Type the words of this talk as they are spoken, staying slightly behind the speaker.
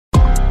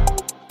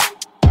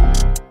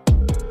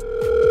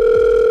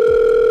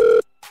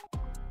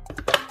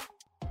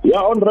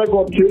Yeah, on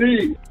record,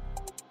 Tshidi.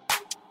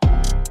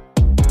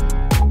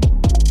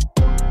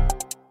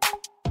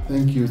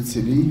 Thank you,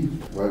 Tshidi.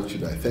 Why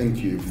should I thank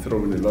you? You've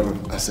thrown a lot of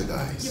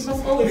assegais. You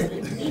must always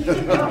thank me.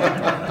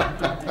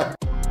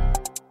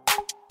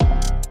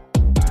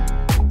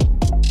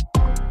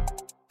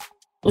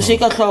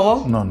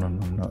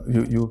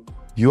 No.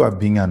 You are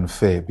being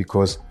unfair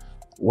because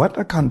what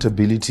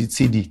accountability,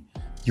 Tshidi?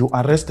 You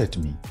arrested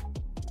me.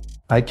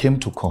 I came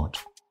to court.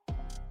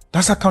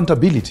 That's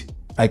accountability.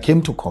 I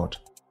came to court.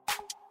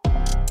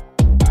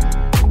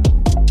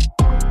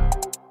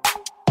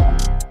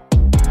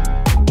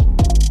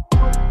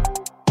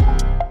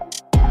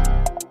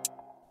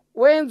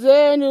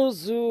 Wenzeni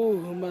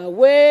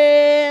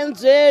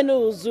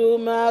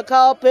uzuma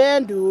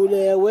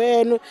kaupendule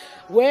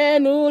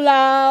wenu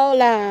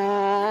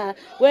laula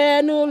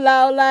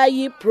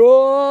yi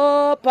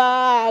propaganda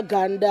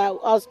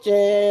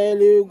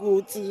Australia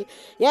guti.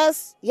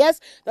 Yes,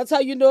 that's how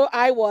you know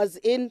I was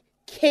in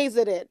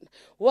KZN.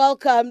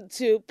 Welcome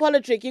to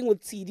Politricking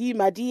with Tshidi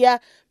Madia.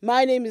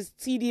 My name is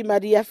Tshidi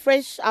Madia,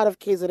 fresh out of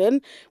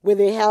KZN, where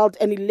they held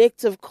an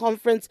elective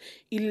conference,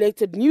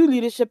 elected new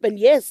leadership, and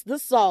yes,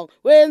 this song,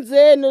 do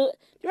you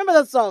remember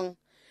that song?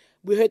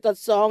 We heard that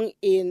song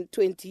in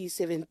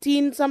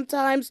 2017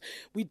 sometimes.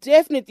 We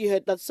definitely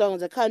heard that song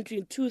as a country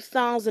in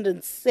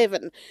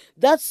 2007.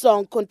 That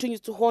song continues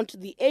to haunt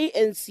the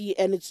ANC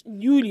and its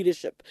new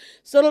leadership.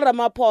 Cyril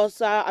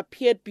Ramaphosa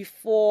appeared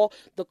before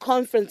the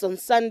conference on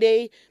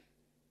Sunday.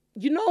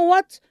 You know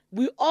what?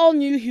 We all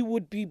knew he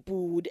would be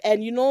booed.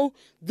 And you know,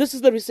 this is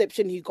the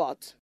reception he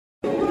got.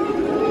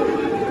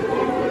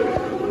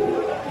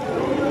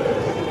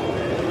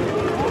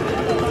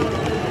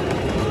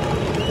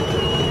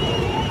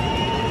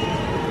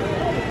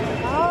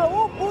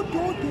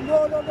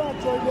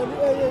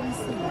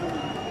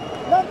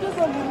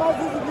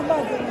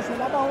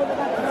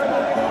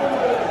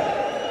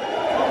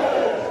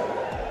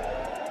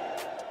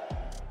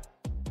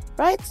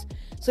 Right?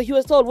 So he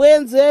was told,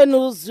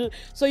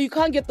 so you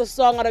can't get the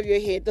song out of your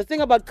head. The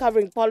thing about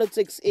covering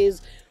politics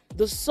is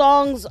the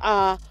songs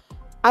are,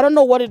 I don't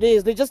know what it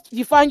is.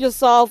 You find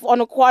yourself on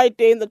a quiet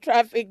day in the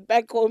traffic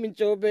back home in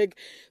Joburg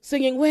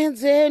singing,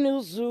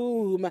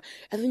 Zoom.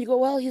 And then you go,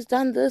 well, he's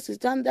done this, he's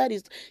done that,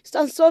 he's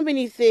done so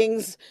many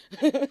things.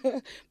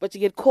 But you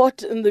get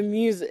caught in the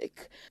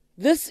music.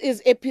 This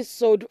is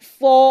episode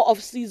 4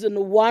 of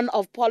season 1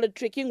 of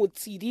Politricking with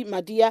Tshidi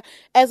Madia.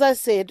 As I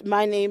said,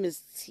 my name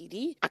is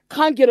Tshidi. I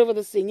can't get over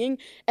the singing.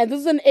 And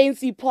this is an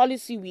ANC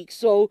policy week.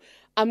 So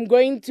I'm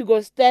going to go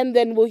stand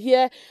there and we'll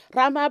hear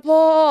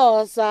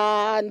Ramaphosa,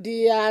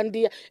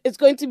 Andia. It's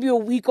going to be a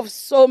week of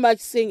so much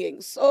singing.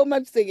 So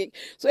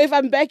if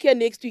I'm back here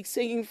next week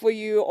singing for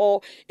you,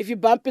 or if you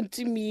bump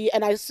into me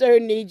and I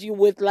serenade you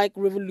with like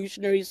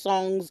revolutionary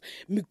songs,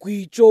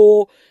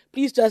 Mikwicho,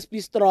 please just be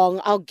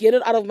strong. I'll get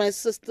it out of my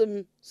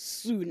system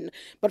soon.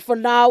 But for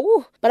now,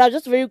 I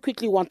just very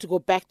quickly want to go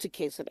back to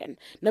KZN.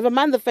 Never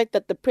mind the fact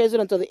that the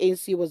president of the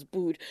ANC was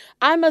booed.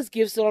 I must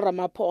give Cyril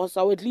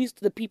Ramaphosa, or at least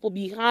the people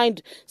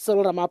behind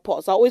Cyril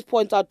Ramaphosa. I always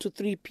point out to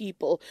 3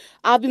 people.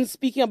 I've been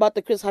speaking about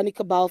the Chris Hani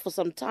cabal for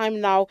some time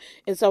now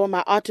in some of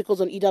my articles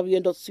on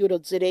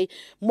ewn.co.za.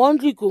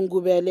 Mondli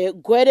Gungubele,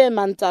 Gwede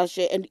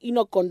Mantashe, and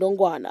Enoch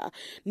Kondongwana.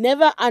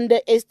 Never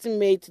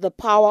underestimate the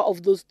power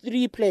of those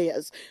 3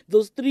 players,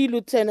 those 3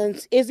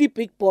 lieutenants, Ezi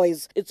Big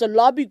Boys. It's a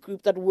lobby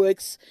group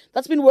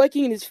that's been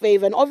working in his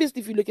favor. And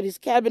obviously, if you look at his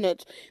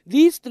cabinet,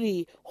 these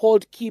 3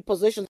 hold key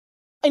positions.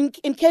 In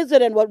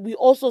KZN, what we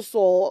also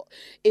saw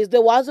is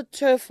there was a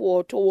turf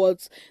war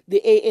towards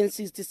the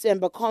ANC's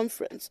December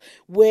conference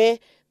where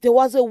there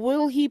was a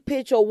will he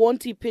pitch or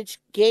won't he pitch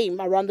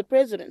game around the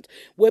president,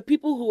 where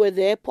people who were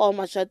there, Paul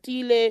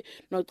Mashatile,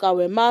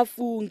 Nokawe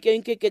Mafu,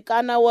 Nkenke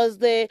Kekana was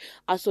there,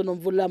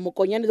 Asonomvula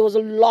Mokonyane, there was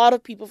a lot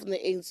of people from the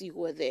ANC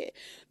who were there.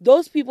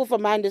 Those people,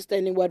 from my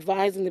understanding, were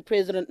advising the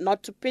president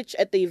not to pitch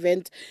at the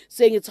event,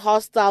 saying it's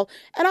hostile.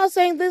 And I was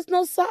saying, there's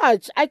no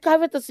such. I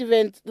covered this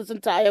event this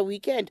entire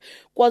weekend.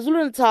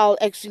 KwaZulu-Natal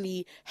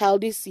actually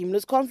held a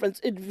seamless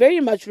conference. It very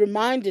much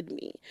reminded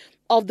me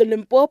of the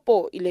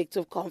Limpopo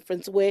elective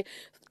conference, where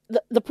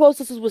the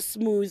processes were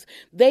smooth.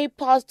 They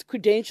passed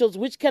credentials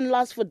which can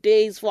last for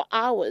days, for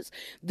hours.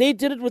 They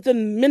did it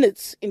within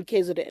minutes in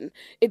KZN.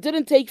 It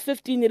didn't take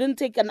 15, it didn't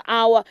take an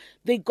hour.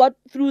 They got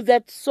through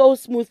that so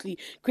smoothly.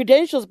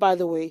 Credentials, by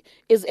the way,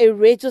 is a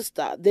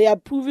register. They are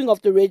proving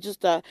of the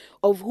register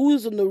of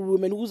who's in the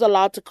room and who's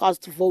allowed to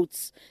cast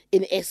votes,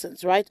 in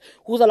essence, right?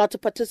 Who's allowed to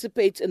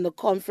participate in the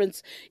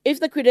conference.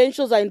 If the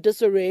credentials are in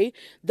disarray,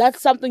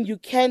 that's something you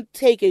can't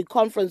take a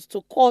conference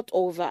to court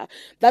over.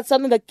 That's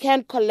something that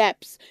can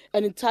collapse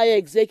an entire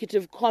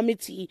executive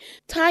committee.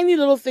 Tiny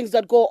little things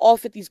that go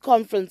off at these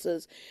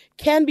conferences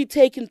can be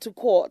taken to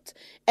court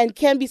and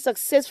can be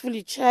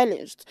successfully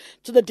challenged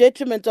to the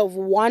detriment of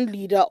one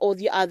leader or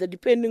the other,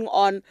 depending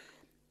on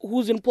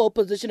who's in pole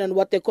position and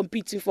what they're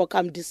competing for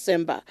come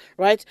December,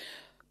 right?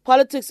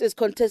 Politics is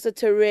contested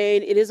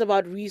terrain. It is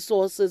about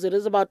resources. It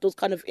is about those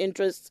kind of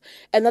interests.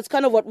 And that's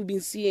kind of what we've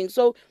been seeing.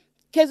 So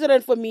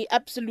KZN for me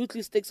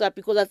absolutely sticks up,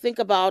 because I think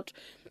about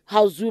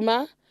how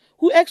Zuma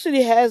who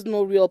actually has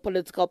no real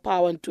political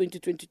power in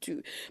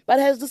 2022, but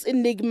has this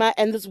enigma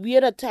and this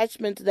weird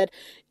attachment that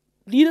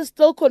leaders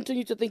still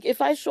continue to think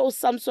if I show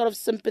some sort of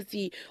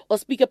sympathy or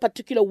speak a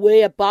particular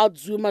way about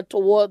Zuma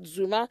towards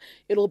Zuma,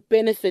 it'll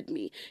benefit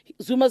me.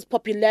 Zuma's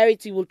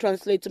popularity will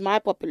translate to my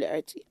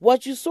popularity.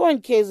 What you saw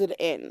in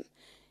KZN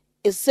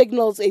it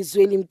signals a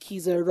Zweli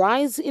Mkhize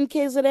rise in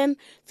KZN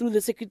through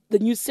the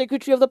new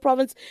secretary of the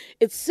province.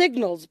 It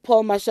signals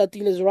Paul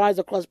Mashatile's rise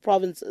across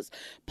provinces.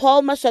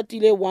 Paul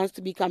Mashatile wants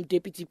to become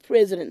deputy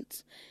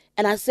president.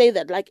 And I say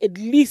that like at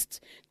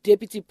least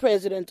deputy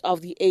president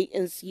of the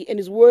ANC and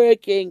is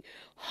working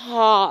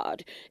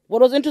hard.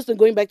 What was interesting,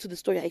 going back to the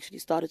story I actually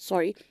started,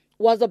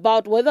 was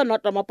about whether or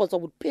not Ramaphosa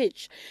would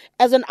pitch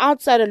as an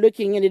outsider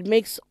looking, and it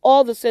makes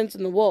all the sense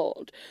in the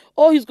world.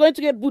 Oh, he's going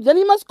to get booed, then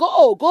he must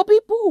go be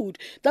booed.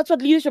 That's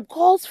what leadership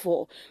calls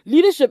for.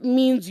 Leadership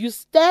means you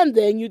stand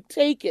there and you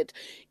take it,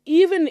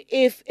 even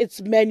if it's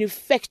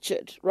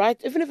manufactured,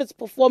 right? Even if it's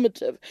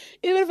performative,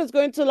 even if it's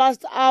going to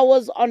last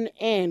hours on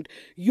end.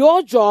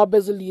 Your job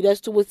as a leader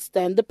is to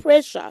withstand the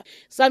pressure.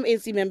 Some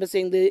ANC members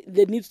saying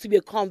there needs to be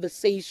a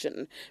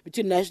conversation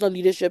between national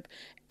leadership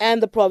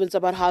and the province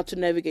about how to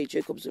navigate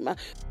Jacob Zuma.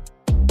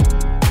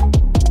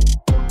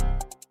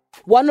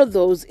 One of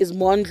those is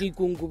Mondli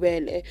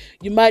Gungubele.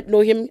 You might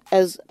know him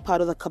as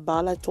part of the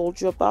cabal I told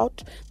you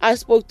about. I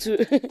spoke to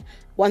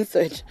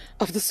 1/3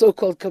 of the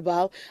so-called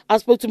cabal. I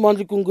spoke to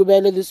Mondli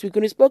Gungubele this week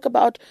and we spoke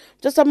about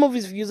just some of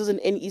his views as an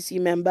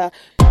NEC member.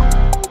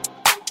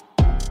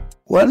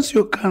 Once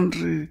your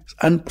country's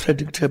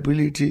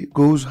unpredictability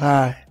goes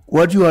high,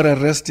 what you are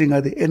arresting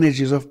are the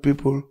energies of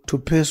people to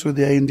pursue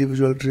their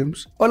individual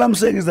dreams. All I'm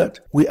saying is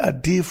that we are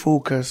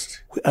defocused.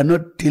 We are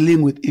not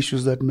dealing with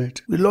issues that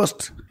matter. We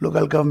lost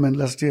local government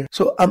last year.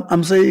 So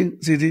I'm saying,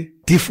 Tshidi,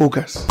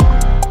 defocus.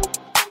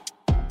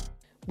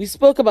 We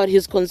spoke about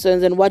his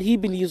concerns and what he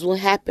believes will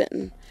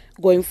happen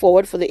going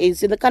forward for the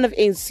ANC, the kind of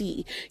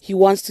ANC he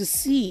wants to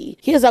see.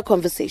 Here's our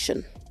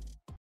conversation.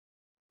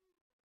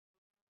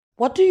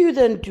 What do you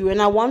then do? And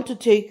I want to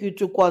take you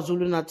to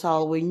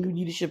KwaZulu-Natal, where new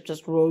leadership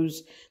just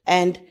rose.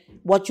 And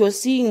what you're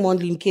seeing,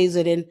 Mondli, in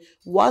KZN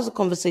was a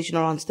conversation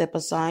around Step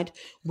Aside,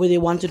 where they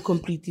wanted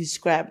completely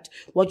scrapped.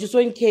 What you saw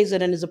in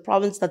KZN is a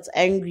province that's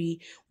angry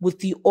with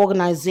the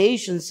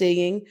organization,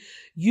 saying,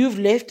 you've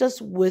left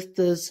us with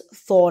this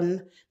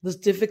thorn, this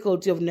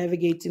difficulty of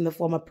navigating the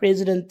former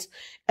president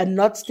and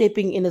not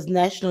stepping in as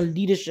national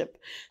leadership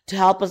to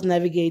help us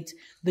navigate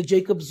the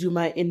Jacob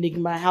Zuma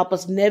enigma, help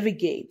us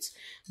navigate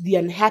the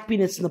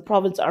unhappiness in the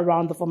province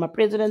around the former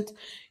president.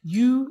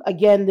 You,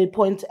 again, they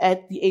point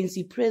at the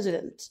ANC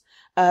president,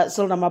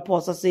 Cyril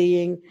Ramaphosa,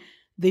 saying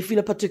they feel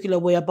a particular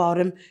way about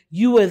him.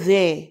 You were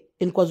there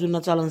in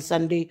KwaZulu-Natal on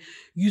Sunday.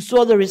 You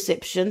saw the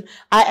reception.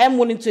 I am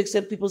willing to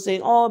accept people saying,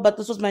 oh, but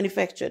this was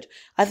manufactured.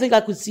 I think I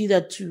could see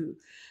that too.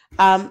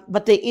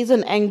 But there is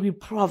an angry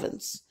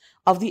province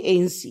of the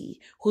ANC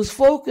whose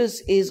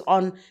focus is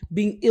on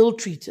being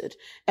ill-treated.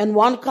 And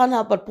one can't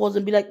help but pause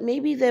and be like,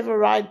 maybe they have a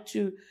right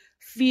to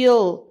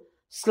feel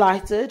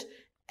slighted.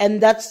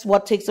 And that's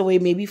what takes away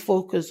maybe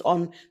focus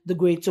on the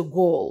greater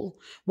goal.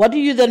 What do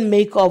you then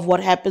make of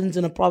what happens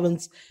in a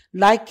province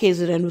like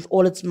KZN with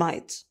all its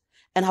might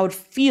and how it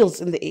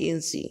feels in the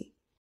ANC?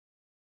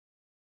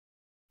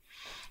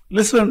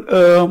 Listen,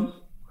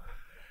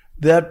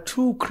 there are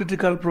two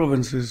critical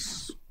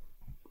provinces.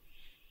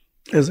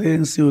 As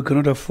ANC, we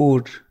cannot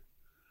afford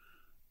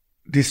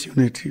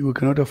disunity. We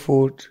cannot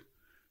afford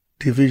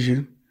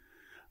division.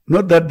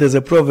 Not that there's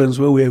a province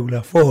where we will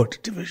afford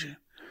division.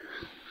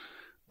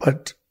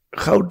 But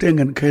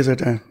Gauteng and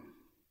KZN,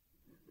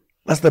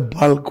 that's the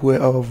bulk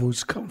where our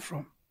votes come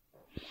from.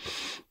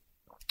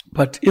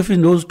 But if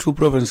in those two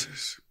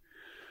provinces,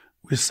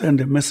 we send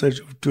a message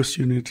of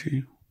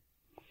disunity,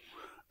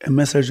 a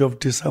message of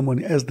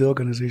disharmony as the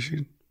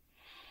organization,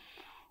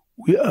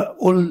 we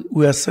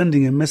are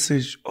sending a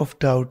message of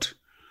doubt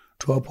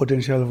to our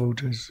potential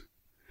voters.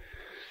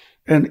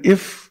 And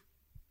if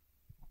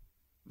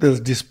there's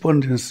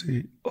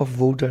despondency of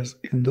voters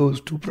in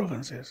those two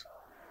provinces,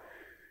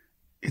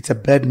 it's a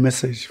bad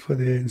message for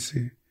the ANC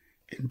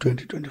in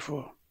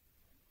 2024.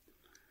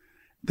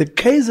 The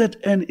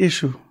KZN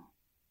issue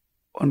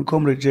on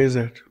Comrade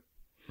JZ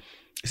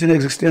is an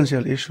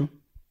existential issue.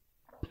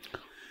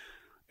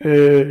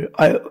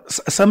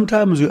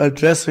 Sometimes you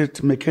address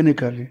it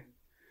mechanically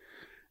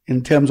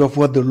in terms of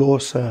what the law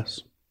says.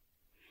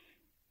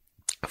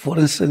 For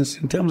instance,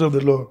 in terms of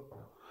the law,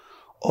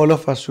 all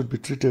of us should be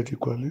treated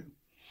equally.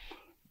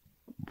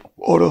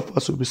 All of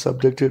us should be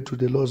subjected to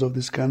the laws of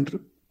this country.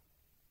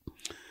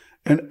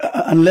 And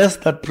unless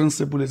that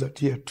principle is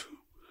adhered to,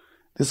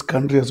 this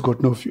country has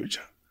got no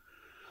future.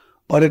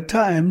 But at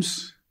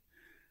times,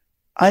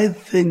 I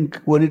think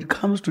when it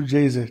comes to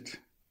JZ,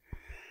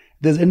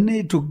 there's a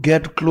need to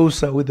get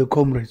closer with the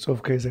comrades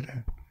of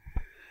KZN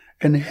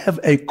and have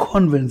a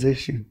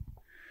conversation.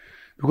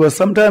 Because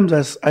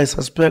sometimes I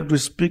suspect we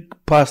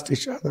speak past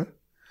each other.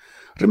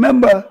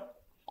 Remember,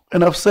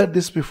 and I've said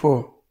this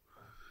before,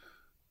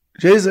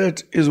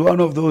 JZ is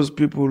one of those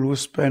people who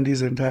spend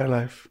his entire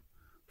life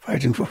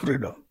fighting for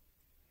freedom.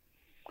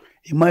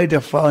 he might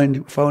have found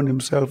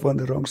himself on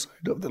the wrong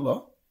side of the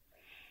law.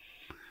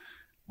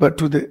 But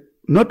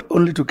not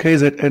only to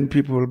KZN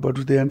people, but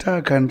to the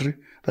entire country,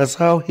 that's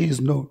how he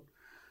is known.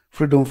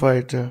 Freedom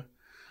fighter,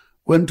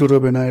 went to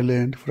Robben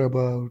Island for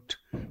about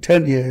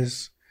 10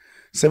 years,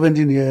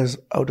 17 years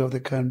out of the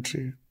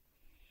country.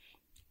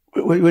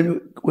 When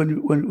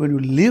you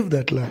live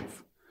that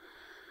life,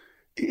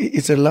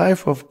 it's a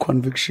life of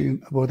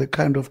conviction about the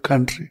kind of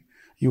country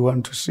you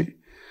want to see.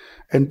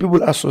 And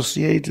people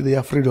associate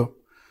their freedom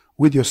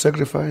with your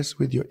sacrifice,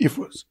 with your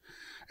efforts.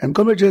 And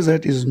Comrade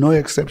JZ is no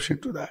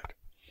exception to that.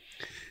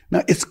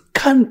 Now, it's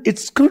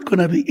not going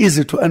to be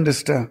easy to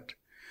understand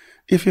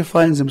if he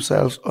finds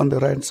himself on the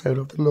right side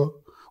of the law,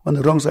 on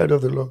the wrong side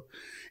of the law.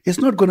 It's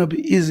not going to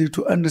be easy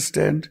to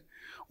understand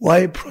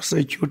why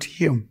prosecute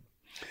him.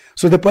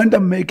 So the point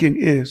I'm making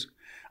is,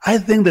 I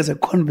think there's a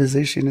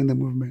conversation in the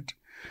movement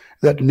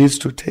that needs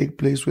to take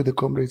place with the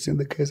comrades in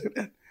the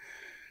KZN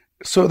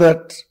so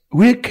that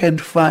we can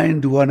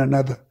find one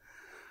another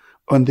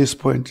on this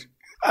point.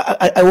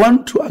 I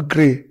want to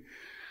agree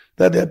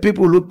that there are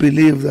people who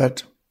believe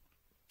that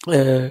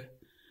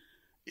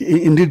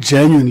indeed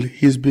genuinely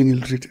he's being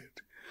ill-treated,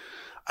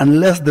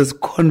 unless there's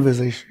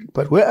conversation.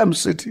 But where I'm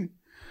sitting,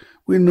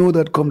 we know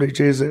that Comrade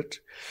JZ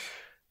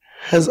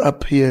has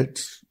appeared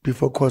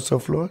before courts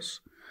of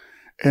laws,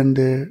 and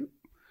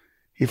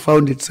he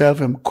found itself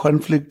in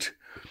conflict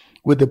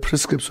with the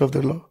prescripts of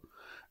the law,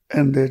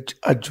 and the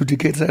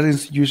adjudicatory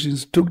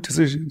institutions took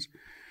decisions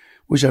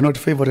which are not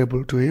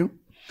favorable to him,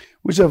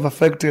 which have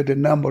affected a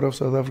number of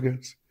South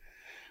Africans.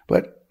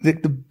 But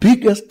the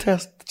biggest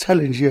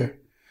challenge here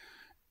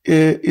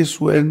is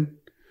when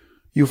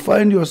you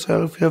find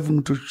yourself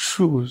having to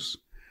choose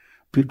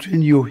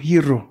between your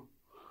hero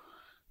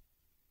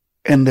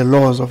and the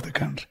laws of the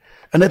country.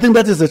 And I think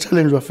that is the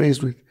challenge we're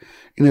faced with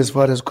in as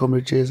far as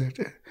Comrade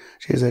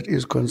JZ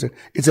is concerned.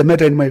 It's a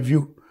matter, in my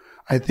view,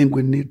 I think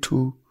we need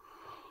to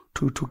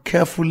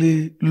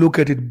carefully look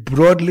at it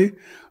broadly,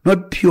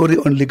 not purely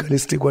on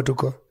legalistic, what to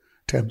call,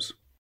 terms.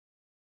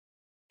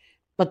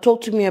 But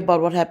talk to me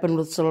about what happened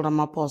with Cyril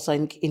Ramaphosa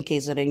in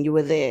KZN. You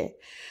were there.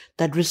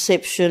 That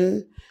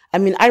reception. I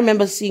mean, I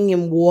remember seeing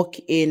him walk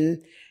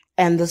in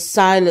and the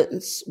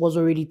silence was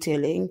already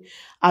telling.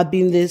 I've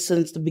been there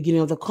since the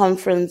beginning of the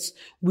conference.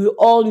 We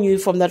all knew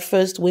from that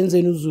first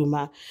Wednesday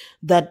Nuzuma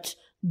that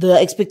the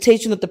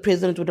expectation that the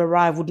president would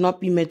arrive would not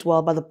be met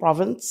well by the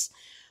province.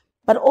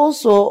 But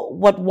also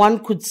what one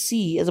could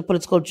see as a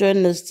political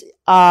journalist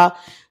are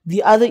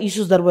the other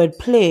issues that were at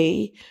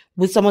play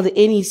with some of the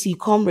NEC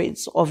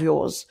comrades of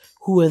yours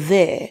who were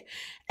there.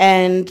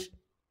 And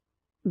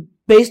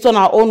based on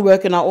our own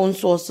work and our own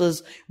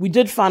sources, we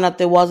did find out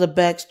there was a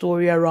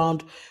backstory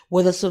around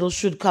whether Cyril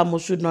should come or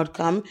should not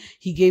come.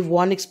 He gave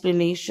one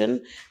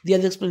explanation. The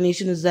other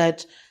explanation is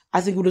that I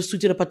think it would have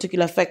suited a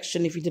particular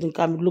faction if he didn't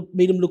come. It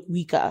made him look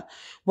weaker.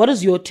 What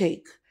is your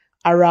take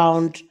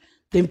around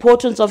the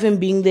importance of him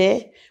being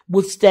there,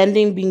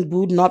 withstanding being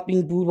booed, not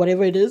being booed,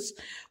 whatever it is?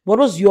 What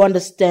was your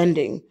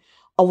understanding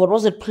of what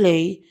was at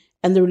play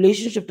and the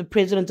relationship the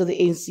president of the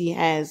ANC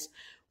has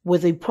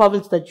with a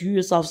province that you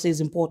yourself say is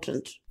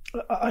important?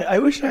 I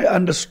wish I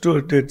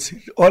understood it.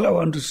 All I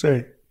want to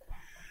say,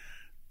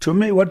 to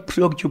me, what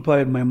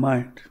preoccupied my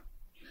mind,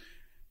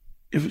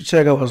 if you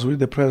check, I was with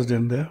the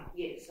president there.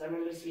 Yes, I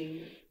remember seeing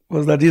you.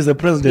 Was that he's the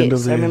president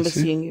of the ANC. Yes, I remember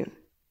seeing you.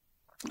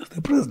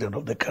 The president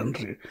of the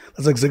country.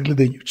 That's exactly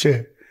the new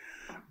chair,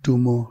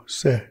 Dumo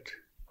said.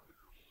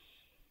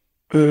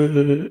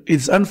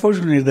 It's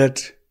unfortunate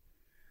that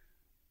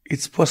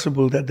it's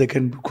possible that there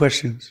can be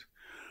questions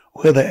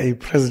whether a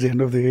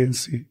president of the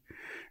ANC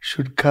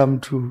should come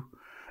to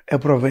a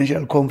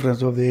provincial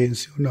conference of the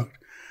ANC or not.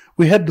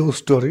 We had those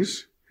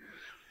stories,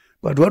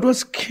 but what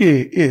was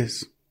key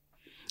is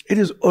it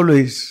is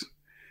always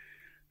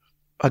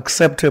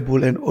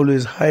acceptable and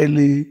always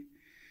highly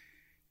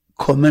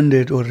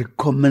commended or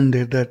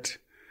recommended that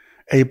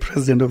a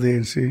president of the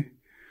ANC,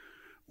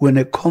 when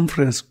a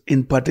conference,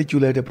 in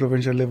particular at a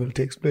provincial level,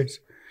 takes place,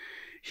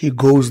 he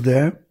goes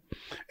there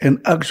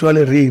and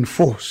actually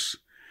reinforce.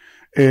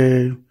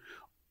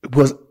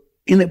 Because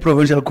in a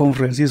provincial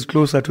conference, he's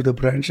closer to the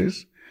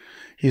branches.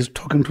 He's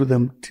talking to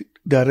them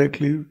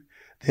directly.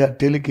 They are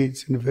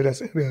delegates in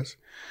various areas.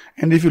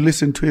 And if you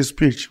listen to his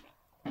speech,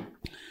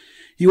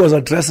 he was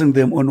addressing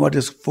them on what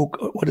is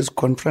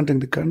confronting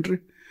the country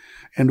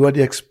and what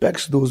he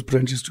expects those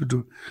branches to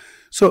do.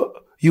 So,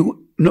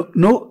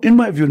 in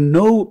my view,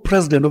 no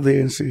president of the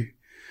ANC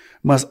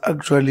must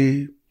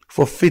actually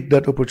forfeit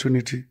that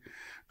opportunity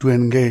to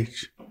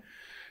engage.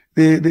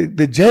 The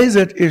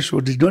JZ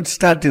issue did not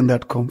start in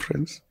that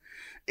conference.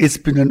 It's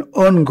been an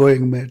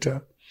ongoing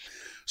matter.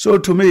 So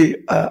to me,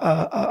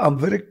 I'm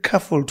very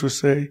careful to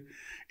say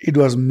it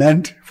was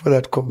meant for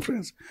that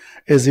conference,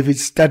 as if it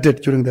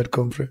started during that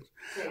conference.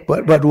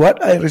 But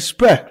what I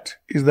respect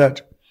is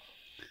that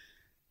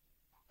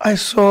I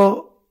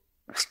saw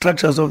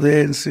structures of the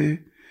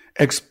ANC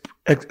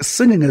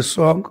singing a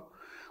song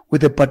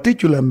with a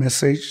particular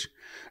message,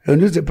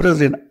 and which the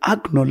president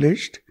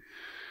acknowledged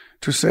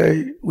to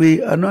say,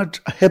 we are not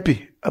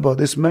happy about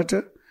this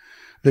matter.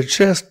 the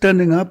chair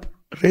standing up,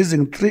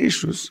 raising 3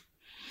 issues.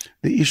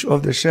 The issue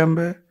of the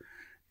Shembe,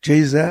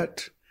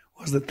 JZ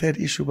was the third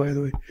issue, by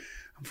the way.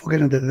 I'm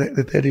forgetting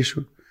the third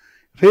issue.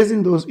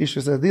 Raising those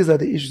issues, as these are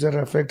the issues that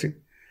are affecting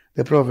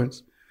the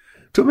province.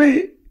 To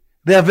me,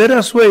 there are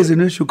various ways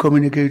in which you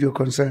communicate your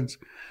concerns.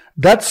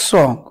 That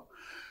song,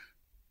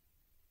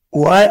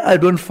 why I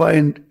don't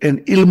find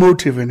an ill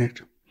motive in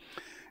it,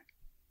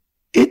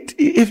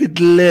 if it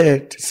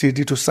led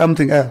Tshidi to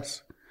something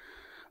else,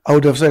 I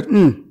would have said,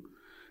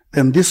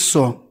 then this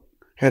song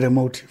had a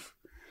motive.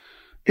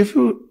 If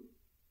you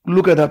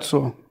look at that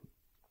song,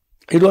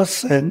 it was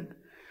sang.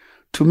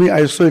 To me,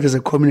 I saw it as a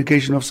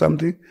communication of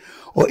something,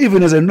 or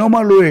even as a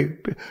normal way.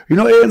 You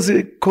know,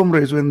 ANC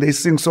comrades, when they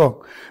sing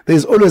song,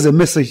 there's always a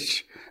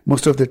message.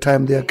 Most of the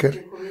time they are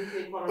carrying.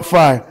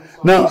 Fine.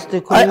 Now,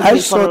 I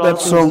saw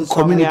that song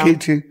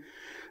communicating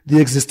the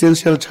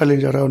existential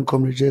challenge around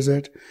Comrade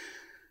JZ.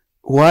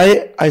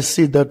 Why I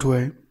see it that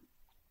way,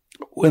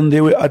 when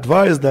they were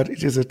advised that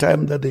it is a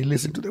time that they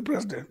listen to the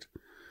president,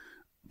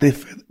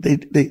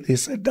 they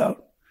sat down.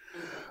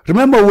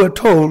 Remember, we were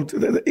told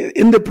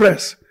in the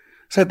press,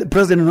 said the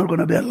president is not going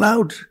to be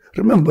allowed.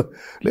 Remember,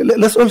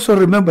 let's also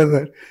remember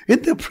that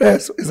in the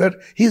press is that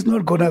he's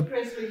not going to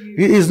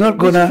be allowed.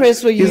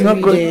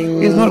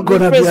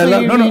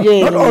 No,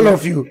 not all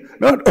of you.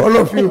 Not all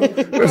of you.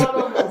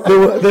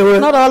 They were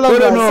not all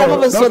of us. Some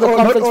of us saw the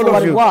conference for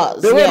what it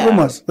was. There were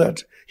rumors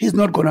that he's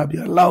not going to be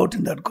allowed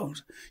in that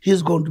conference.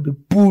 He's going to be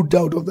pulled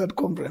out of that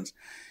conference.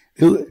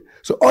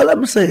 So all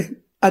I'm saying,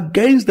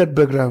 against that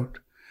background,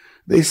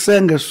 they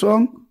sang a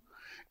song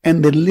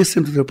and they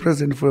listened to the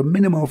president for a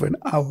minimum of an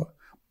hour.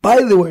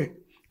 By the way,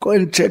 go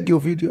and check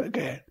your video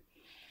again.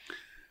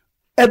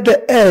 At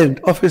the end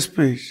of his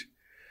speech,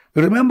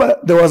 remember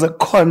there was a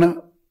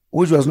corner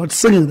which was not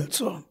singing that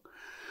song.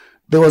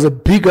 There was a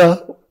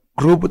bigger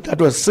group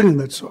that was singing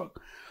that song.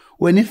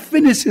 When he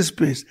finished his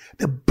speech,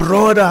 the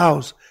broader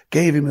house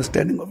gave him a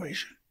standing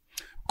ovation.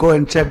 Go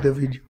and check the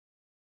video.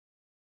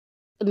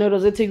 No,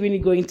 does it take when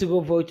you're going to go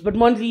vote? But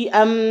Mondli,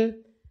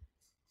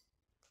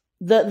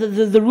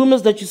 the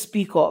rumors that you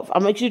speak of,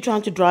 I'm actually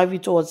trying to drive you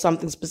towards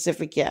something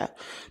specific here.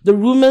 The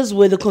rumors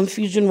where the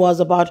confusion was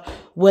about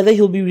whether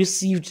he'll be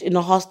received in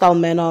a hostile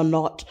manner or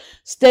not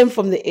stem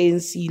from the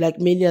ANC, like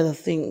many other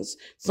things.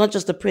 It's not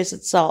just the press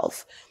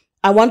itself.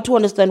 I want to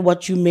understand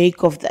what you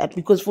make of that,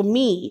 because for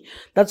me,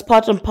 that's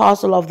part and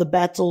parcel of the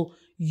battle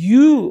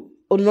he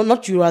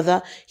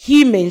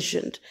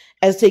mentioned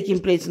as taking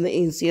place in the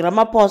ANC.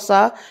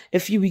 Ramaphosa, a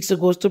few weeks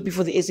ago, stood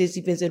before the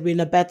SACP and said, we're in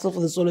a battle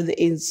for the soul of the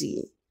ANC.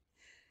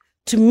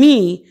 To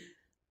me,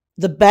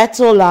 the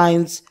battle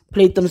lines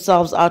played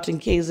themselves out in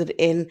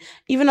KZN,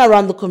 even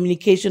around the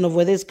communication of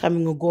whether it's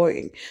coming or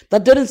going.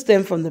 That didn't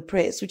stem from the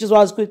press, which is why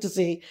I was quick to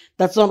say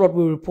that's not what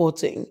we're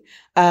reporting.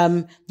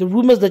 The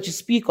rumors that you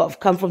speak of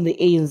come from the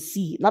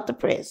ANC, not the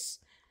press.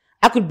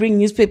 I could bring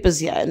newspapers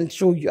here and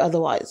show you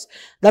otherwise.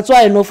 That's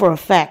why I know for a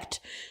fact.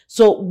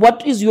 So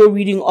what is your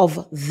reading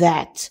of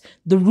that?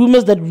 The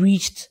rumors that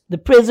reached the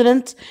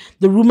president,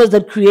 the rumors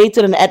that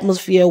created an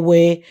atmosphere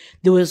where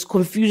there was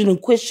confusion and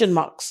question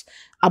marks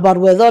about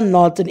whether or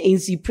not an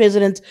ANC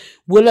president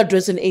will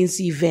address an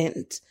ANC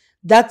event.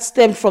 That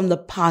stemmed from the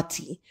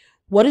party.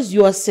 What is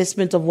your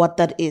assessment of what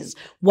that is?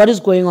 What is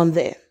going on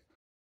there?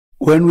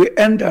 When we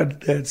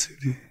entered that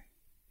city,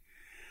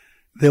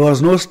 there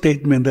was no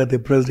statement that the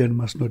president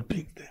must not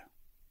be there.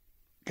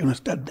 Can we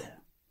start there?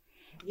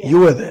 Yeah. You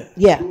were there.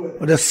 Yeah.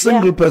 But a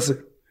single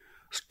person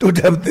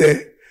stood up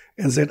there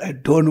and said, I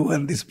don't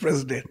want this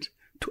president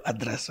to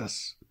address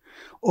us.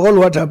 All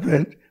what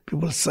happened,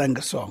 people sang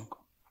a song.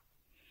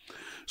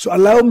 So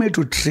allow me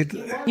to treat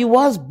that. He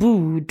was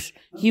booed.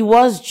 He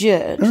was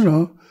jeered.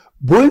 No.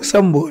 Booing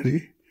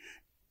somebody,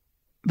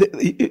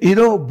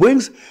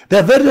 booing,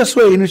 there are various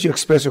ways in which you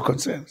express your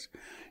concerns.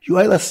 You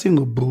either sing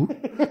or boo.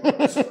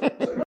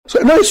 So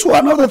no, it's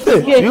one other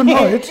thing. You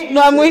know it.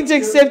 No, I'm going to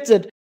accept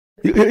it.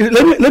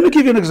 Let me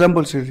give you an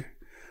example, Tshidi.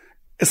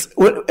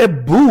 A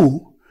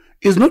boo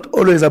is not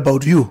always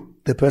about you,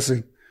 the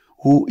person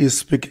who is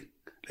speaking.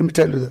 Let me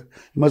tell you that.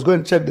 You must go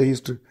and check the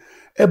history.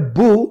 A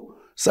boo,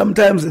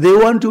 sometimes they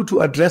want you to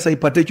address a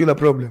particular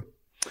problem.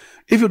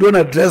 If you don't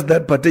address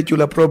that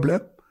particular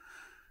problem,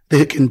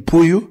 they can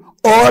boo you,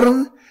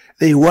 or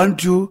they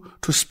want you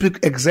to speak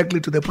exactly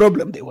to the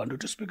problem they want you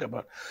to speak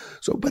about.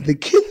 So, but the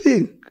key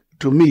thing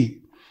to me,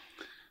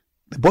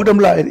 the bottom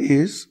line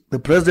is the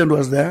president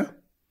was there.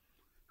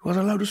 He was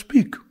allowed to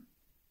speak.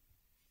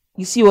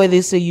 You see why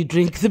they say you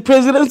drink the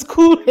president's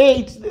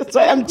Kool-Aid. That's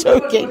why I'm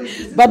joking.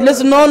 But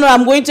listen, no,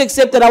 I'm going to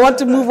accept that. I want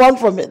to move on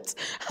from it.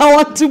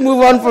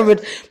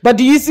 But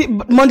do you see,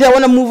 Monday, I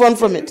want to move on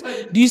from it.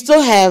 Do you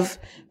still have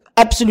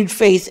absolute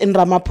faith in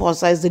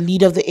Ramaphosa as the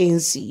leader of the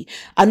ANC?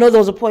 I know there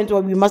was a point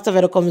where we must have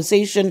had a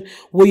conversation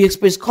where you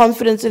expressed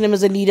confidence in him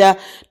as a leader.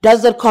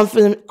 Does that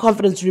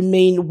confidence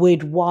remain where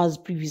it was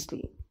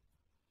previously?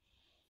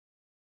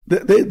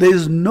 There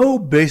is no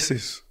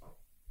basis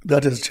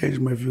that has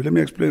changed my view. Let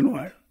me explain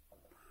why.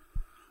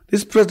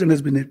 This president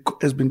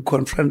has been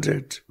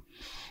confronted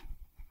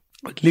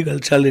with legal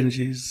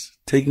challenges,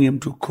 taking him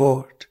to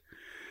court,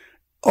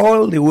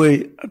 all the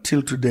way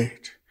until to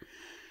date,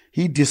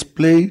 he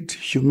displayed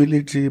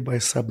humility by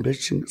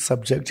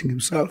subjecting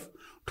himself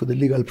to the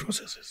legal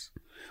processes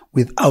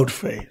without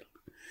fail.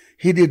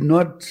 He did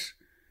not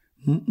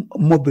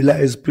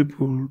mobilize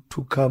people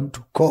to come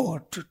to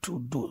court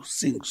to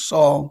sing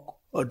song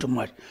or too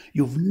much.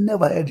 You've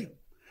never heard him.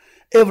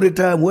 Every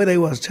time, whether he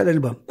was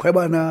challenged by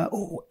Kwebana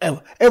or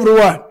whoever,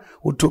 everyone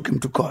who took him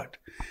to court,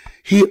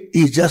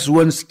 he just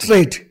went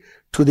straight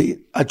to the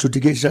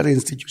adjudicatory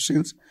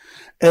institutions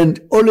and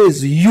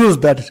always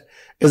used that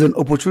as an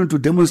opportunity to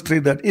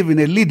demonstrate that even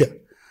a leader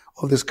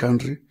of this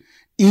country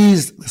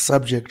is the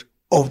subject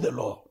of the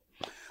law.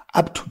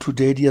 Up to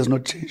today, he has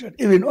not changed that.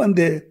 Even on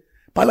the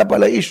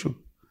Pala issue,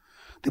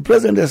 the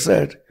president has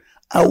said,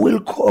 I will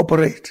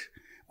cooperate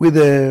with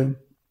the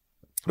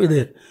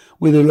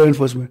law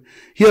enforcement.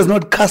 He has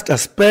not cast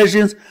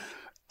aspersions.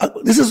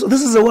 This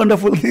is a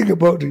wonderful thing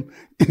about him.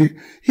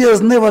 He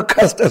has never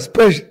cast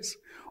aspersions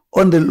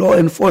on the law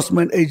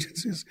enforcement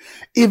agencies,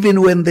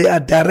 even when they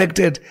are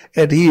directed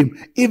at him.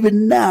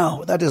 Even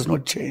now, that has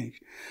not changed.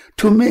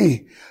 To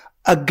me,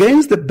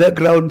 against the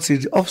background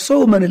of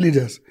so many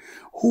leaders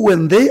who,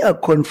 when they are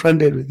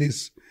confronted with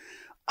this,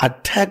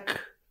 attack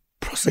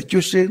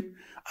prosecution,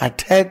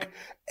 attack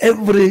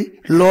every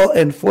law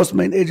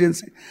enforcement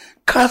agency,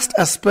 cast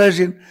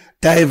aspersion,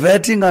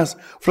 diverting us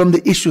from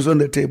the issues on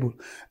the table.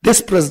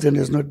 This president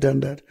has not done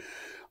that.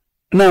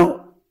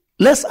 Now,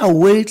 let's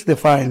await the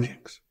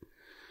findings.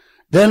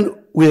 Then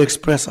we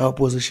express our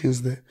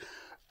positions there.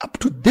 Up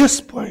to this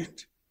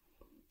point,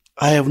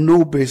 I have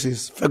no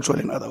basis, factual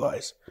and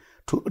otherwise,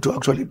 to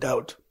actually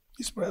doubt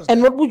this president.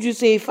 And what would you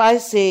say if I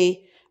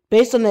say,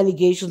 based on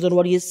allegations and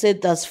what he has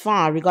said thus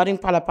far regarding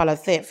Pala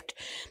theft,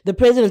 the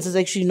president has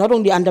actually not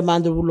only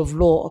undermined the rule of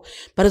law,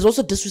 but has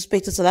also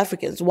disrespected South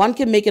Africans? One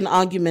can make an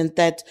argument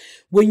that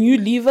when you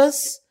leave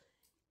us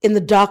in the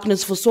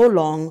darkness for so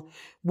long,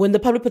 when the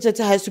public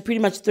protector has to pretty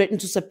much threaten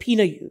to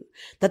subpoena you,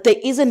 that there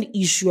is an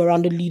issue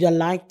around a leader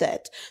like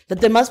that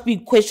there must be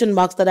question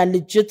marks that are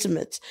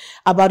legitimate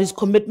about his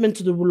commitment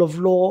to the rule of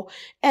law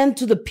and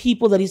to the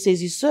people that he says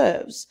he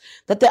serves,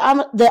 that there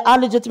are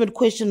legitimate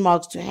question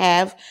marks to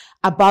have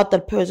about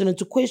that person and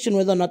to question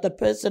whether or not that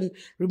person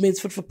remains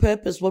fit for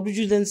purpose. What would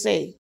you then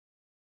say?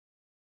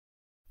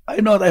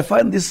 I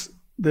find this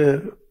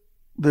the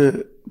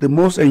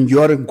most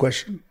enduring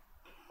question.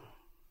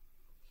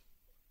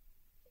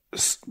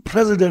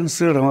 President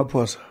Cyril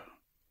Ramaphosa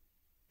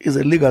is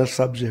a legal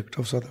subject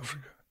of South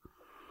Africa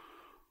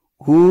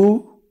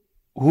who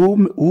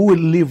will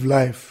live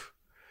life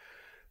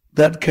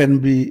that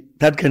can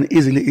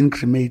easily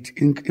incriminate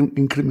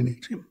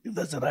him, if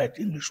that's the right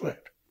English word.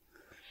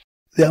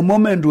 There are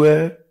moments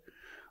where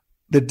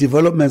the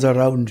developments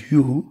around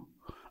you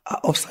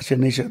are of such a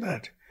nature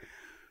that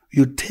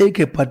you take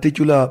a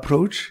particular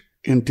approach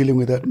in dealing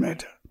with that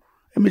matter.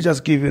 Let me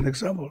just give you an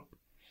example.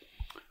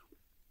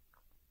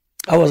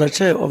 I was a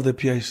chair of the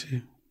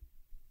PIC.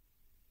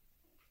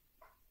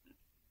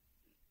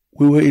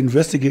 We were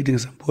investigating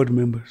some board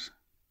members.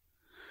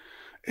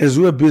 As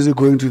we were busy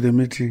going to the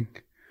meeting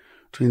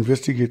to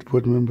investigate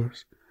board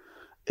members,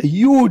 a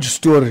huge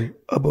story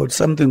about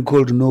something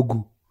called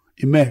Nogu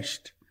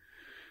emerged,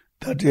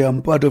 that I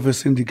am part of a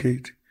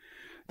syndicate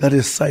that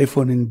is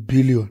siphoning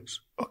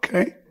billions.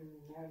 Okay?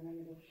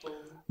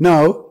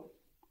 Now,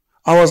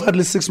 I was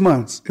hardly 6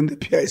 months in the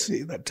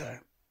PIC at that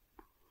time.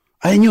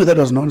 I knew that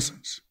was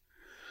nonsense.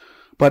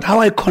 But how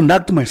I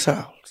conduct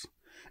myself,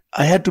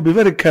 I had to be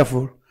very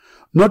careful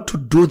not to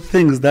do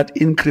things that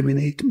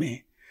incriminate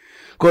me.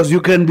 Because you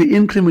can be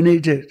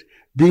incriminated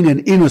being an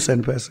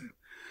innocent person.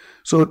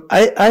 So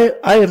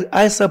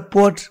I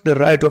support the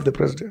right of the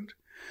president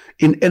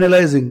in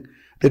analyzing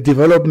the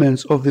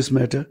developments of this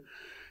matter,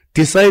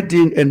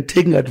 deciding and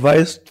taking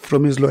advice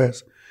from his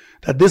lawyers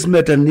that this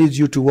matter needs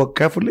you to work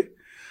carefully,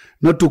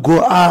 not to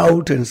go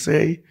out and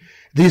say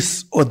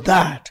this or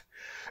that.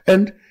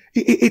 And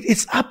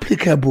it's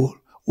applicable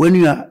when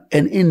you are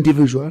an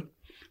individual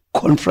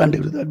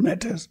confronted with that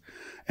matters.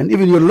 And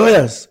even your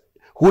lawyers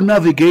who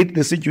navigate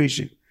the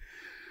situation.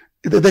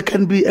 There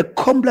can be a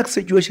complex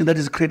situation that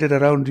is created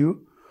around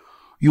you.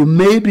 You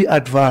may be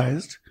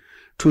advised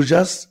to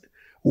just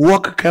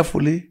work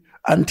carefully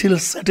until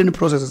certain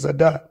processes are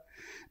done.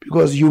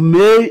 Because you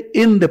may,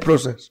 in the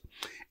process,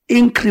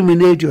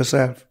 incriminate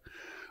yourself.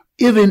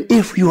 Even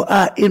if you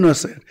are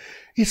innocent.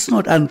 It's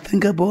not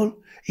unthinkable.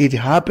 It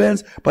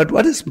happens. But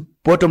what is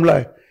bottom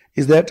line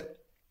is that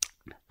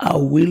I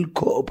will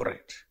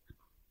cooperate.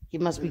 He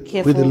must be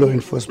careful with the law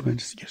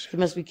enforcement. He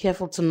must be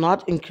careful to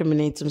not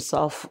incriminate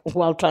himself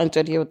while trying to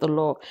adhere with the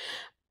law.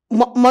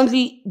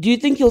 Mondli, do you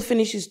think he'll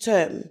finish his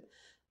term?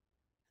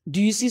 Do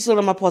you see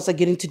Cyril Ramaphosa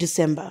getting to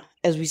December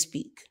as we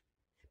speak?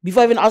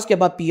 Before I even ask you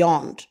about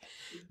beyond,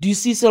 do you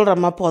see Cyril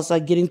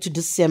Ramaphosa getting to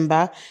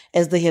December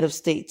as the head of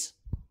state?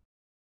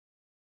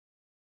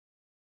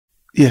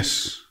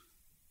 Yes.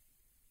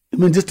 I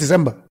mean, just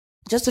December.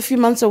 Just a few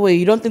months away.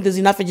 You don't think there's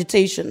enough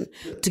agitation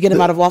to get him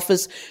out of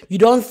office? You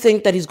don't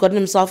think that he's gotten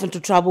himself into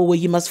trouble where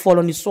he must fall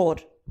on his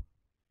sword?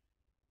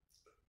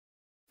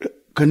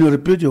 Can you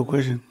repeat your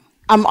question?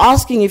 I'm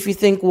asking if you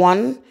think,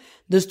 one,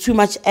 there's too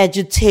much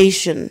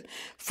agitation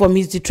from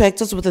his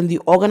detractors within the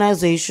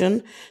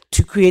organization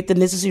to create the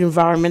necessary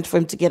environment for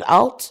him to get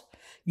out.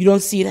 You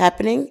don't see it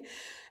happening.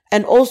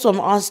 And also, I'm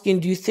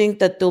asking, do you think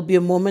that there'll be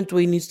a moment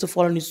where he needs to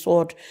fall on his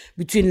sword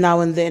between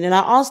now and then? And I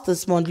ask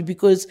this, Mondli,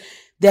 because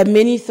there are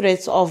many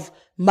threats of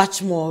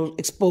much more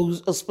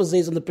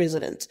exposés on the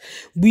president.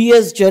 We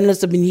as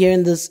journalists have been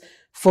hearing this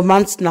for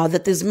months now,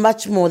 that there's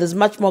much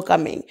more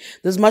coming.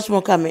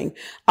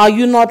 Are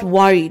you not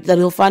worried that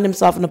he'll find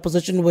himself in a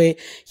position where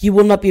he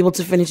will not be able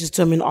to finish his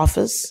term in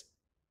office?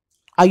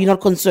 Are you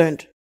not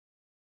concerned?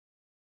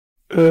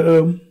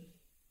 The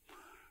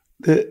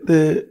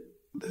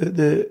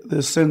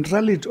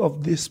centrality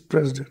of this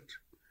president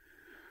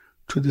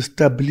to the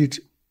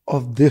stability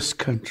of this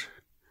country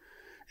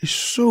is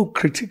so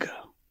critical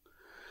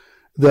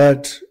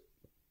that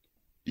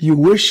you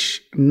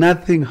wish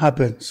nothing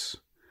happens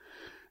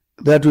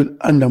that will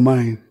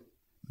undermine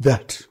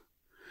that.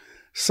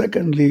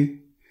 Secondly,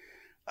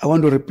 I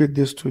want to repeat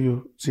this to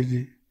you,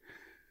 Tshidi.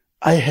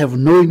 I have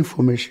no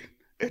information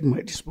at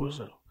my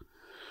disposal,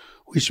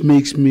 which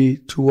makes me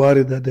to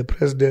worry that the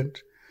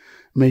president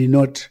may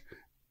not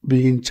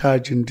be in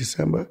charge in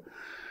December.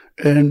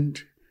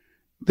 And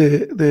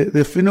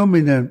the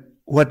phenomenon,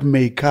 what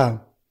may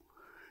come,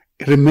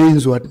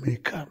 remains what may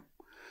come.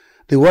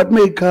 The what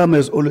may come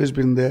has always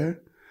been there.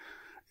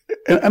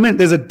 I mean,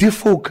 there's a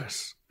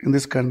defocus in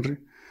this country,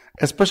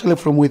 especially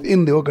from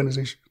within the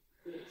organization.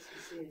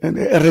 And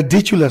a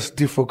ridiculous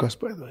defocus,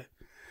 by the way.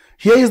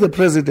 Here is the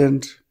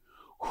president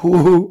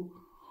who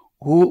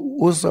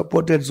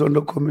supported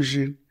Zondo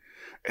Commission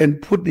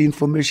and put the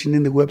information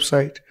in the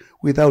website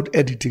without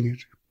editing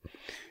it.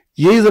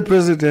 Here is the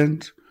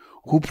president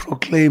who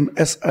proclaimed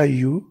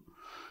SIU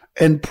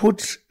and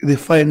put the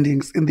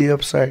findings in the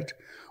website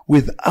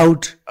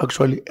without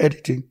actually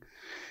editing.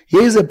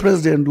 Here is a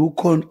president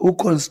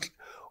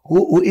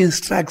who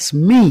instructs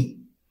me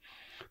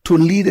to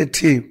lead a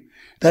team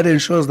that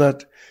ensures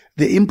that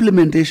the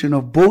implementation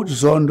of both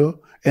Zondo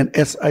and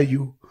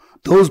SIU,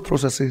 those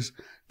processes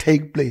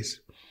take place.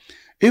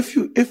 If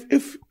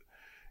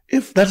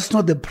that's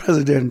not the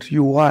president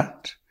you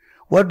want,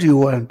 what do you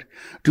want?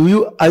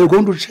 Are you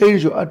going to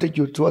change your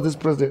attitude towards this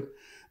president?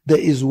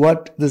 There's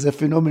a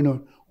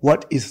phenomenon,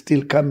 what is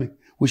still coming,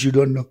 which you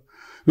don't know.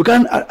 You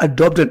can't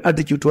adopt an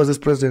attitude towards this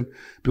president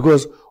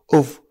because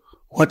of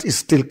what is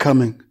still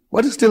coming.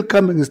 What is still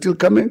coming is still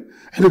coming,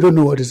 and we don't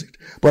know what is it.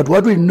 But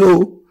what we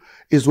know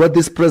is what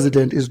this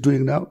president is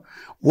doing now.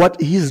 What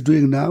he's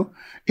doing now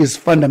is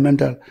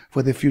fundamental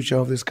for the future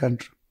of this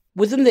country.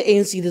 Within the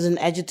ANC, there's an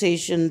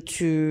agitation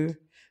to...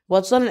 Well,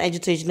 it's not an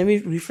agitation. Let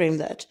me reframe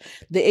that.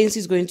 The ANC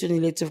is going to an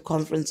elective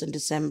conference in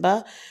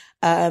December.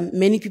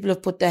 Many people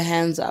have put their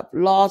hands up.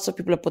 Lots of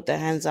people have put their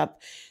hands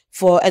up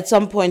for, at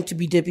some point, to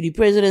be deputy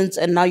presidents.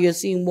 And now you're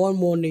seeing more and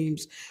more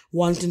names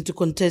wanting to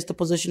contest the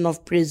position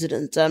of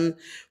president.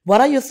 What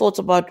are your thoughts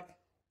about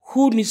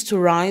who needs to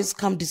rise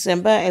come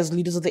December as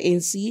leaders of the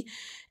ANC?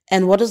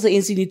 And what does the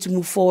ANC need to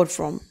move forward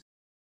from?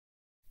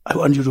 I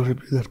want you to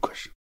repeat that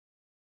question.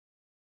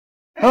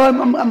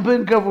 I'm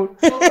being careful.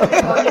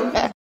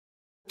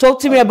 Talk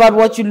to me about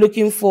what you're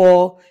looking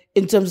for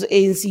in terms of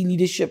ANC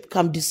leadership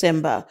come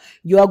December.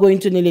 You are going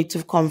to an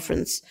elective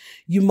conference.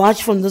 You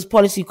march from this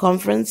policy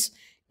conference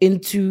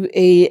into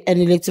an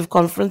elective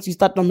conference. You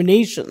start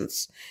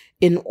nominations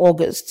in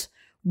August.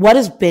 What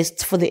is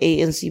best for the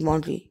ANC,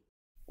 Mondli?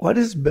 What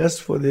is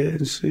best for the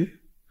ANC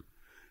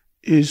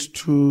is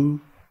to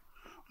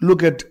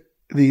look at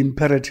the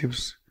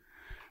imperatives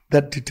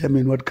that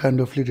determine what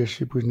kind of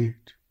leadership we need.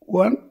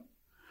 One,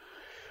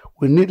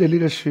 we need a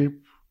leadership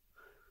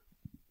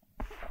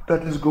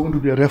that is going to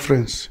be a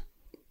reference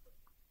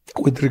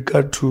with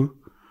regard to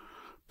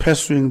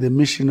pursuing the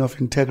mission of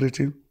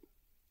integrity,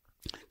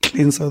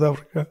 clean South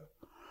Africa,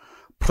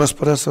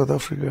 prosperous South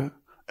Africa,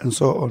 and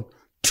so on.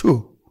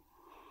 Two,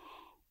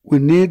 we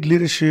need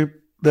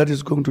leadership that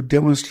is going to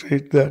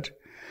demonstrate that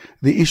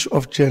the issue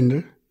of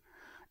gender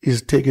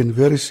is taken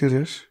very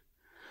serious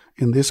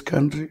in this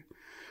country.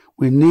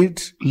 We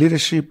need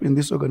leadership in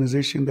this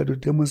organization that will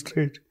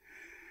demonstrate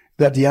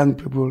that young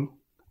people,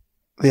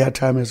 their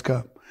time has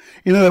come.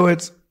 In other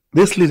words,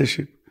 this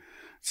leadership,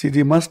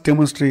 Tshidi, must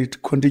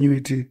demonstrate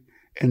continuity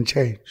and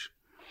change.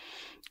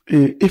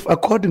 If,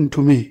 according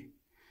to me,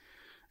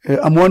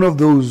 I'm one of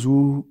those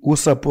who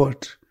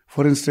support,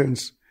 for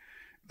instance,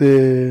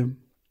 the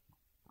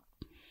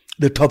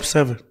top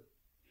 7,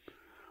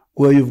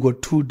 where you've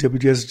got 2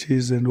 deputy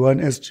SGs and 1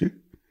 SG,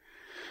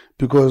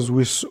 because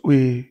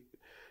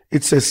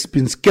it's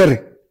been scary.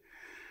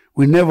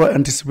 We never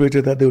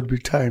anticipated that there would be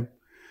time.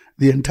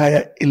 The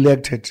entire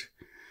elected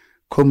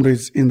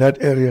comrades in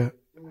that area,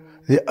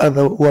 the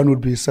other one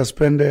would be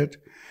suspended,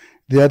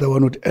 the other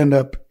one would end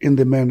up in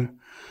the manner.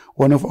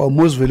 One of our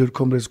most valued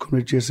comrades,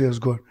 Comrade JC, has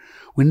gone.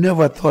 We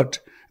never thought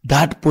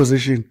that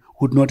position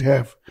would not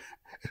have.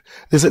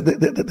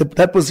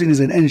 That position is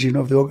an engine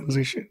of the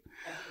organization.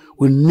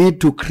 We need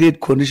to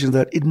create conditions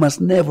that it must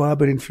never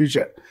happen in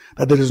future,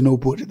 that there is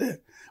nobody there.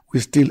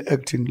 We're still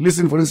acting.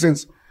 Listen, for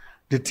instance,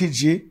 the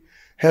TG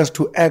has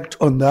to act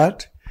on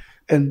that,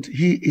 and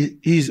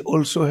he's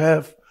also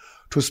have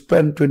to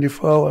spend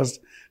 24 hours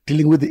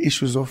dealing with the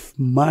issues of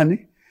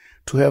money,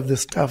 to have the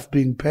staff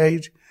being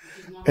paid,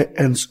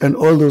 and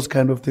all those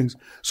kind of things.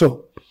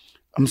 So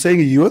I'm saying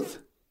youth,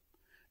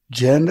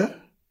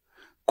 gender,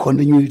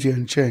 continuity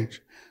and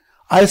change.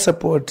 I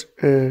support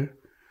a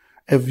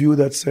view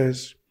that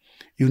says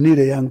you need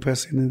a young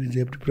person in the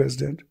deputy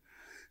president,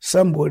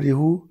 somebody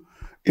who,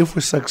 if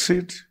we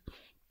succeed,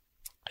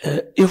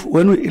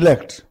 when we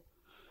elect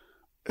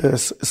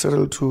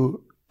Cyril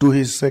to do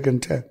his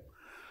second term,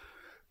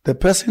 the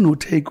person who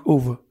take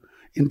over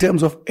in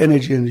terms of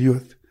energy and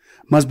youth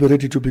must be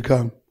ready to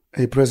become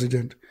a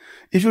president.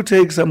 If you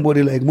take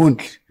somebody like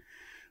Mondli,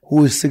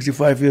 who is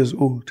 65 years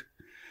old,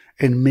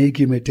 and make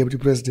him a deputy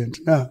president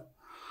now,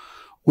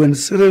 when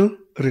Cyril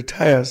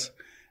retires,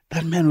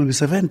 that man will be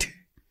 70.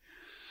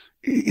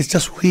 It's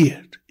just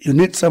weird. You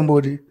need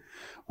somebody,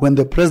 when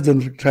the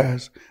president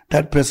retires,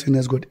 that person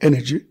has got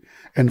energy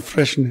and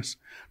freshness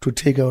to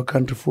take our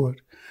country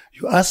forward.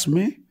 You ask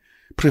me,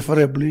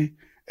 preferably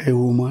a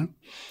woman.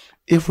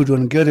 If we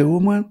don't get a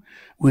woman,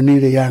 we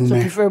need a young man.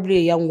 So preferably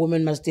a young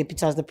woman must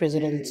deputize the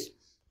president.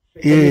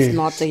 Yes. If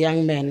not a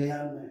young man.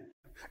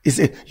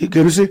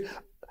 Can you see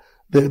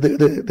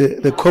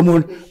the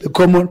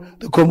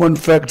common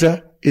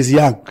factor is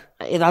young.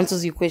 It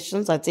answers your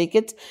questions, I take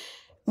it.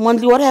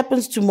 Mondli, what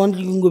happens to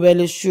Mondli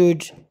Gungubele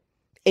should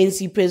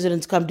ANC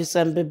president come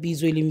December be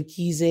Zweli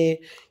Mkhize?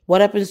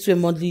 What happens to a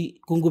Mondli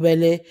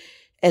Gungubele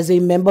as a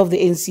member of the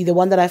ANC, the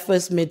one that I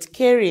first met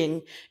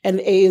carrying an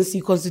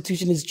ANC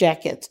constitutionist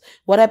jacket?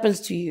 What happens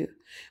to you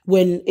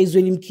when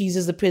Zweli Mkhize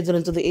is the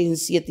president of the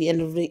ANC at the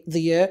end of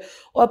the year,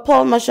 or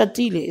Paul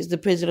Mashatile is the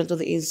president of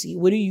the ANC?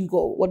 Where do you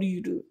go? What do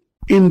you do?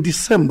 In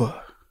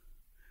December,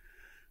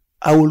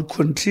 I will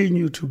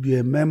continue to be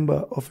a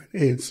member of an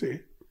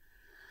ANC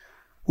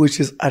which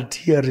is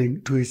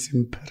adhering to its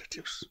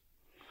imperatives.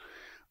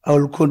 I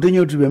will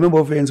continue to be a member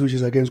of an ANC which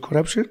is against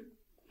corruption,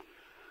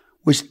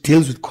 which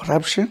deals with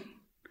corruption,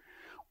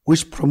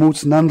 which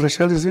promotes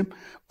non-racialism,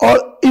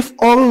 or if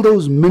all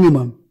those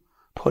minimum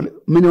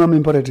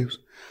imperatives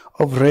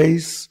of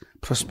race,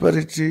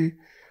 prosperity,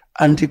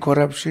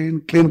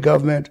 anti-corruption, clean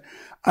government,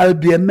 I'll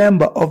be a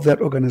member of that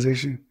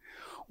organization.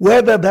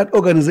 Whether that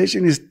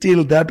organization is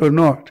still that or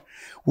not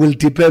will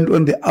depend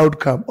on the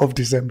outcome of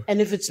December.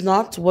 And if it's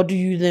not, what do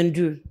you then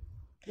do?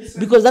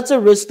 Because that's a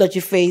risk that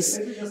you face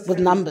with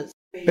numbers.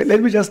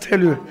 Let me just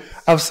tell you,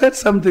 I've said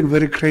something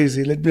very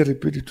crazy. Let me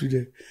repeat it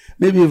today.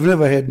 Maybe you've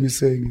never heard me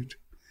saying it.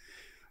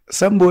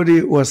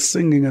 Somebody was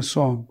singing a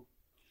song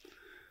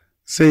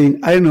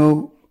saying, I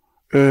know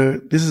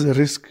this is a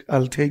risk,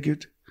 I'll take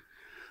it.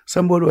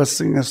 Somebody was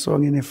singing a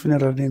song in a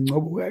funeral named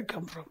Ngobo, where I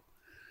come from.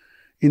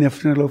 In a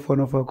funeral of one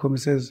of our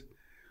commissaries,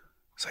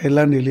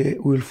 Sailandele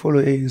will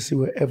follow ANC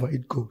wherever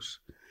it goes.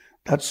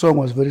 That song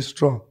was very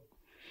strong.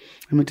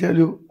 Let me tell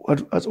you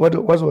what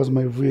was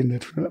my view in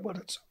that funeral about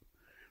that song.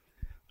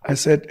 I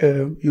said,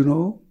 you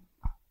know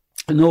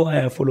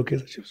why I follow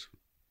Kaizer Chiefs?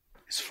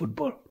 It's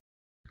football.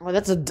 Oh,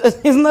 isn't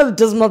that a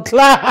dismal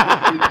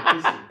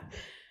clap?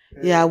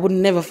 Yeah, I would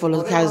never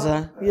follow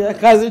Kaizer. Yeah,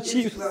 Kaizer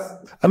Chiefs.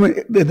 I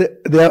mean,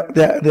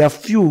 there are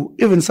few,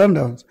 even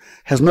Sundowns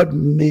has not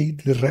made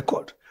the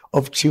record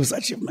of Chiefs'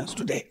 achievements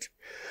to date.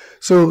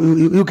 So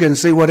you can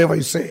say whatever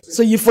you say.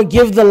 So you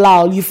forgive the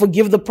lull, you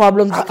forgive the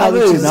problems. How do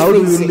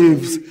you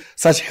leave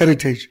such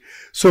heritage?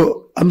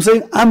 So I'm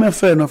saying I'm a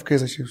fan of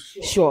Kaizer Chiefs.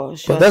 Sure.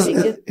 But that's,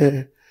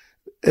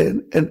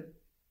 and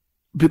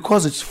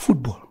because it's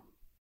football.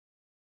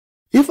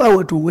 If I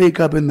were to wake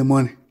up in the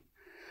morning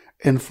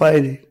and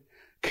find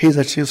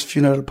Kaizer Chiefs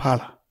funeral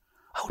parlor,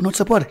 I would not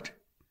support it.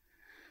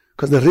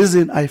 Because the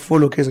reason I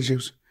follow Kaizer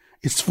Chiefs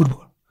is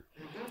football.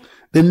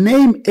 The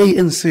name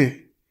ANC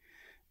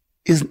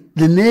is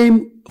the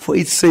name for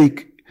its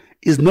sake,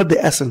 is not the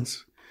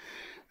essence.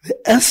 The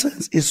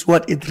essence is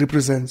what it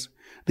represents,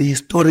 the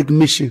historic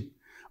mission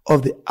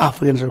of the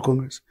African National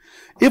Congress.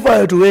 If I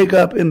were to wake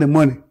up in the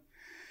morning,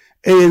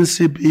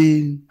 ANC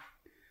being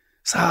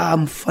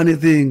some funny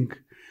thing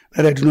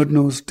that I do not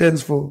know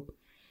stands for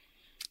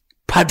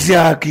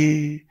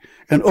patriarchy,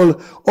 and all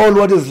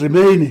what is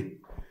remaining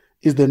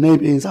is the name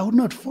ANC, I would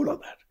not follow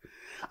that.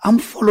 I'm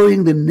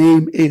following the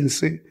name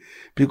ANC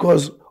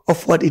because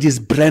of what it is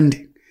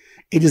branding.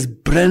 It is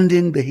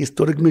branding the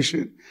historic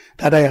mission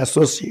that I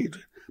associate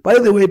with. By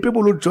the way,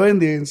 people who join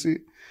the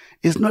ANC,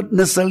 it's not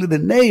necessarily the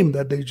name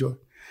that they join.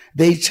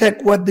 They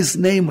check what this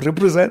name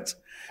represents,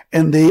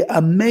 and they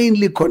are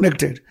mainly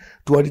connected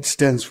to what it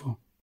stands for.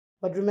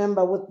 But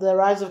remember, with the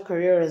rise of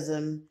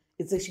careerism,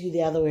 it's actually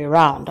the other way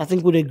around. I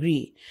think we'd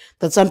agree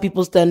that some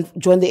people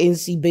join the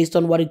ANC based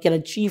on what it can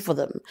achieve for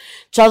them.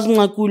 Charles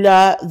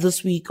Ngakula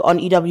this week on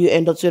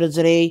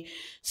EWN.co.za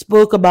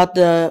spoke about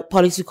the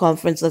policy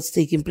conference that's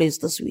taking place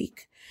this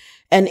week.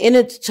 And in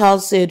it,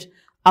 Charles said,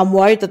 I'm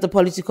worried that the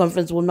policy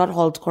conference will not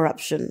halt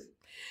corruption,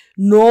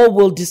 nor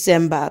will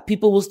December.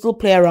 People will still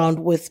play around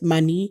with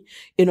money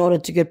in order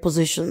to get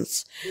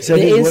positions. So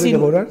he's worried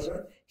about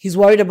that? He's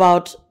worried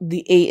about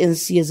the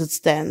ANC as it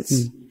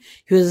stands.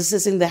 He was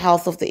assessing the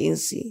health of the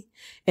ANC.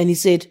 And he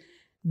said,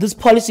 this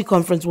policy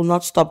conference will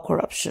not stop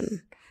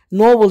corruption,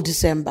 nor will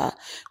December,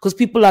 because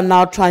people are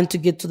now trying to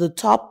get to the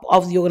top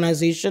of the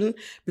organization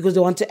because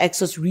they want to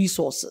access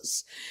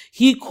resources.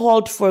 He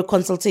called for a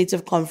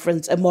consultative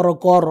conference, a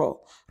Morogoro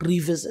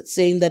revisit,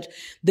 saying that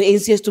the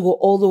ANC has to go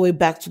all the way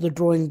back to the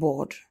drawing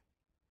board.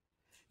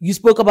 You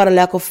spoke about a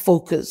lack of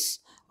focus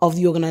of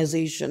the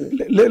organization.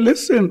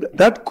 Listen,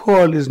 that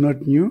call is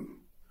not new.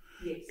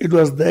 Yes. It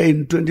was there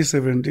in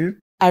 2017.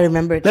 I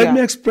remember it. Let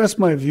me express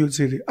my view,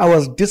 Tshidi. I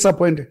was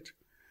disappointed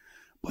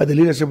by the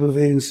leadership of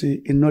the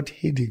ANC in not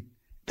heeding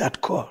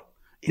that call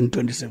in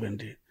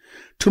 2017.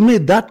 To me,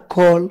 that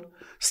call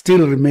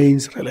still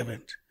remains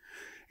relevant.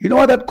 You know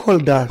what that call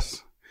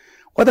does?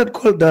 What that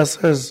call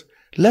does is,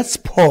 let's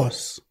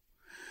pause.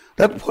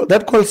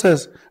 That call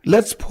says,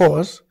 let's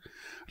pause.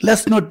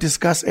 Let's not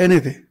discuss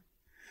anything.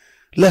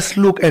 Let's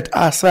look at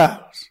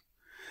ourselves,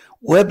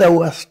 whether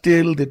we are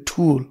still the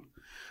tool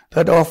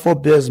that our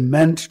forebears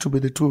meant to be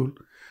the tool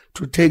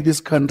to take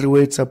this country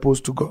where it's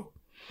supposed to go.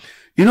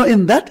 You know,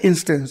 in that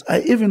instance,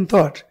 I even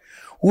thought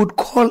we would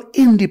call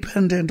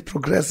independent,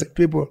 progressive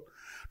people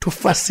to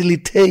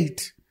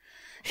facilitate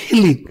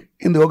healing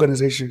in the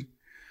organization.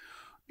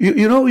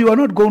 You know, you are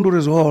not going to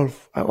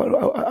resolve.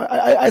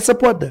 I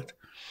support that.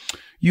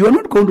 You are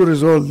not going to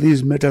resolve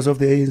these matters of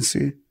the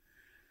ANC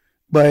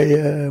by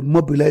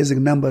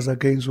mobilizing numbers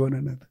against one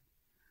another.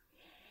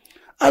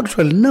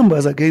 Actually,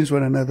 numbers against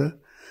one another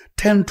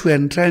tend to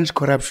entrench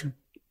corruption,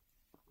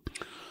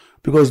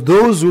 because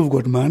those who've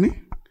got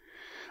money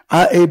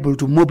are able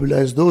to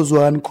mobilize those who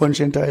are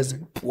unconscientized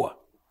and poor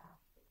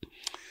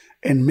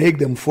and make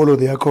them follow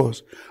their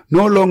cause,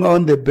 no longer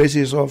on the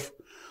basis of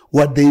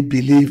what they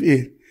believe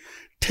in,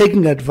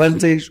 taking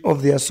advantage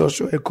of their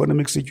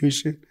socio-economic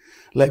situation,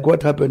 like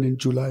what happened in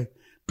July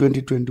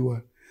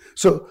 2021.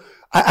 So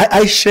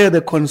I share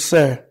the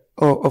concern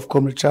of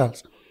Comrade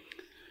Charles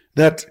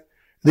that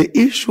the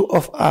issue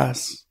of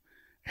us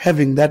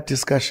having that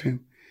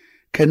discussion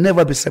can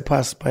never be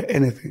surpassed by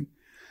anything.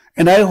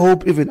 And I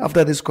hope even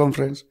after this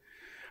conference,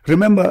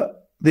 remember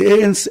the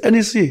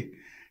NEC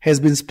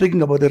has been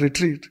speaking about the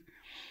retreat.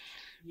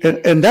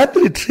 And that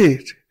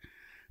retreat,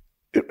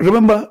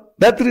 remember,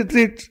 that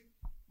retreat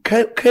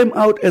came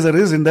out as a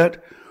reason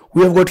that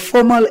we have got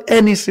formal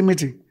NEC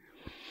meeting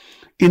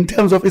in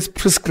terms of its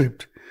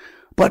prescript.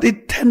 But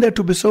it tended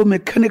to be so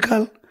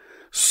mechanical,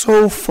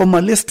 so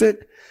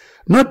formalistic,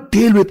 not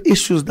deal with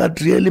issues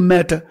that really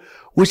matter,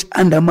 which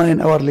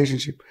undermine our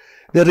relationship.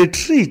 The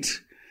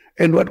retreat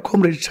and what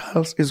Comrade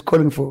Charles is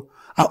calling for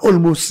are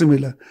almost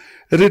similar.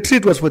 The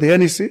retreat was for the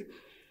NEC.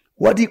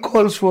 What he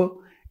calls for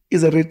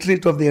is a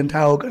retreat of the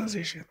entire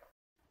organization.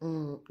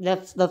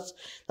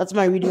 That's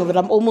my reading of it.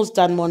 I'm almost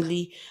done,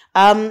 Monli.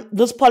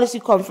 This policy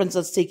conference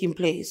that's taking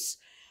place,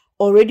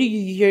 already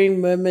you're hearing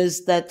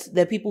murmurs that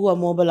there are people who are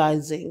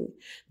mobilizing.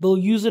 They'll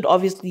use it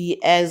obviously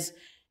as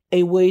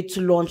a way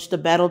to launch the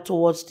battle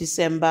towards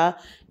December.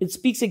 It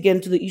speaks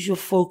again to the issue of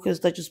focus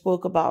that you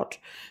spoke about.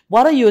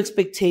 What are your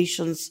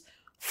expectations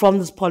from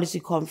this policy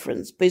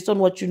conference based on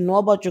what you know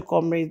about your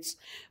comrades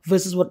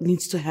versus what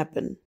needs to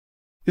happen?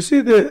 You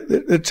see,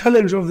 the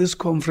challenge of this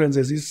conference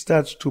as it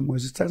starts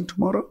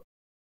tomorrow?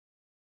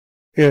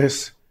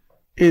 Yes,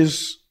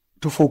 is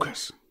to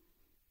focus.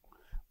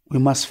 We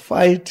must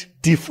fight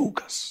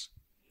defocus.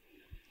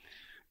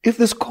 If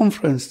this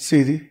conference,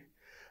 Tshidi,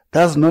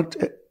 does not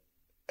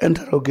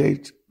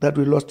interrogate that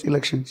we lost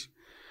elections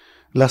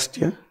last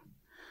year,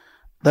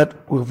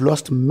 that we've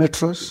lost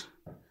metros,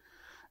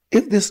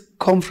 if this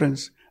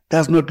conference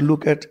does not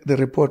look at the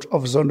report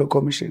of Zondo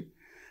Commission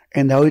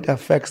and how it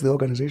affects the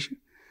organization,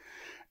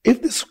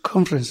 if this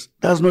conference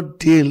does not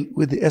deal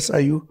with the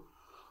SIU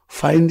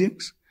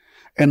findings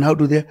and how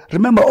do they,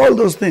 remember all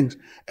those things.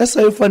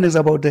 SIU findings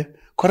about the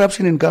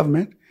corruption in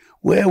government,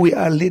 where we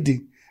are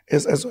leading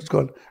as what's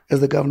called as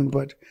the governing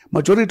party.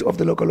 Majority of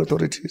the local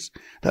authorities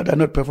that are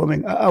not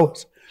performing are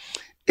ours.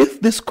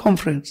 If this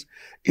conference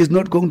is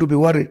not going to be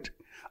worried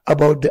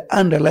about the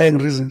underlying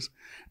reasons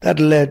that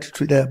led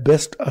to their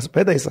best,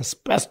 whether it's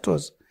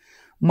asbestos,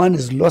 money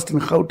is lost in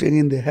Gauteng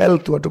in the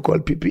health, what we call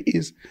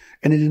PPEs,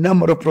 and in a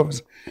number of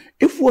provinces.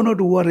 If we're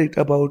not worried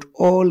about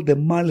all the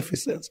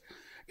malfeasance,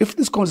 if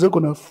this conference is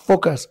going to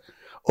focus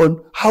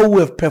on how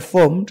we have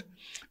performed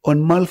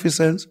on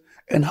malfeasance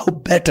and how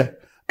better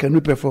can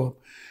we perform,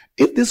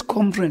 if this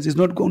conference is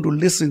not going to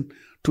listen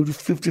to the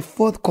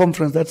 54th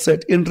conference that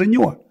said in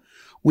renewal,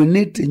 we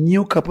need a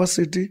new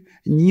capacity,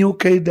 new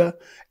cadre,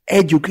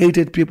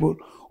 educated people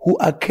who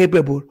are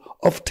capable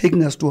of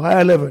taking us to a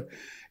higher level.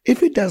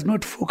 If it does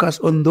not focus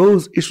on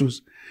those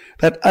issues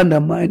that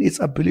undermine its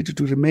ability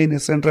to remain a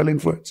central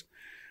influence,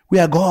 we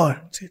are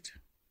gone.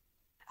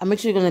 I'm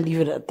actually going to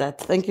leave it at that.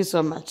 Thank you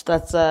so much.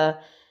 That's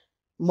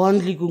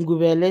Mondli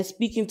Gungubele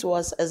speaking to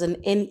us as an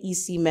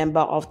NEC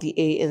member of the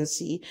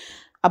ANC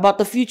about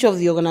the future of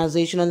the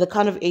organization and the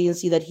kind of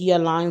ANC that he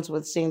aligns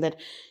with, saying that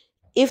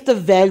if the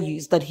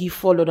values that he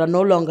followed are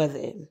no longer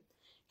there,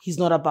 he's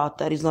not about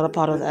that. He's not a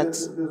part of that.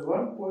 There's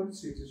one point.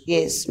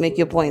 Yes, make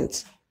your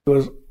point.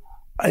 Because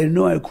I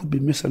know I could be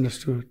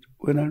misunderstood.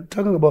 When I'm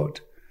talking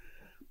about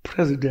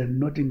president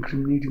not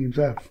incriminating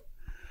himself,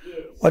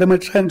 what am I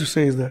trying to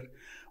say is that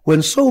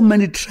when so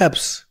many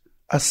traps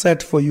are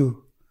set for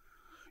you,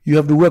 you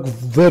have to work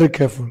very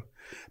careful,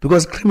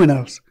 because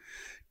criminals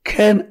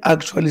can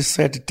actually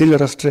set a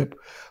dangerous trap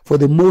for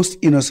the most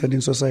innocent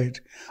in society.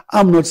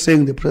 I'm not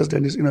saying the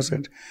president is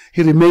innocent.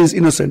 He remains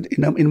innocent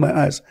in my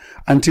eyes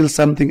until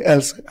something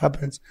else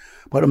happens.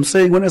 But I'm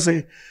saying, when I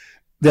say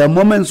there are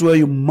moments where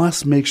you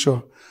must make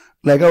sure,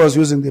 like I was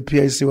using the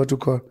PIC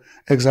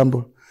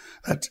example,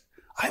 that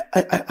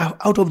I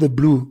out of the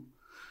blue,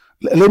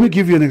 let me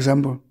give you an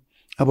example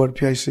about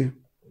PIC.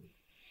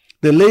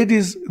 The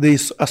ladies, they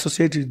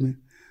associated me,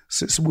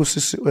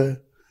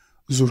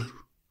 Zulu.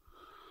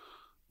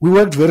 We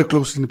worked very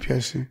closely in the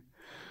PIC.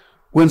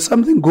 When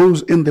something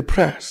goes in the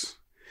press,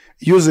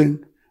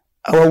 using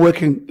our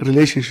working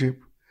relationship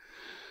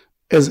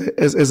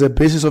as a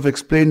basis of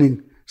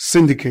explaining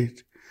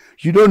syndicate,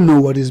 you don't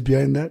know what is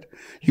behind that.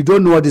 You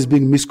don't know what is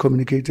being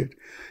miscommunicated.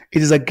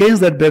 It is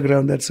against that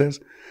background that says,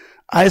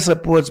 I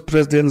support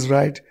President's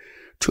right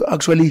to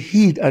actually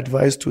heed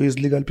advice to his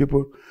legal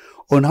people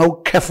on how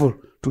careful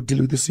to deal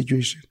with this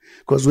situation.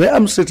 Because where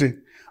I'm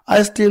sitting,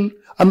 I'm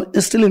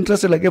still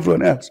interested like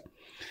everyone else.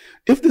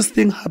 If this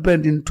thing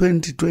happened in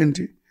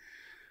 2020,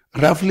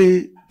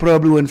 roughly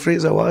probably when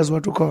Fraser was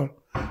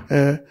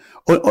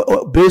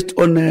based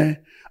on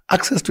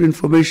access to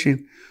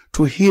information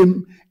to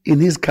him in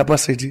his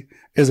capacity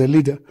as a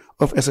leader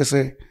of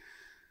SSA,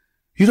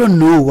 you don't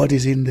know what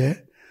is in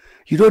there.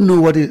 You don't know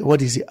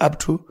what is he up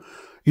to.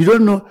 You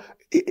don't know.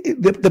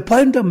 The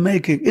point I'm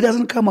making, it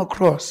doesn't come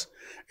across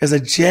as a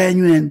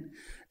genuine,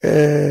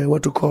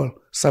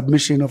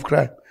 submission of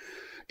crime.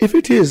 If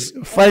it is,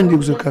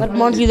 findings will come. But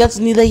Mondli, that's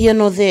neither here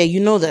nor there. You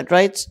know that,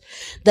 right?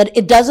 That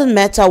it doesn't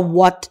matter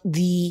what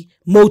the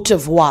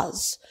motive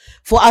was.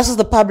 For us as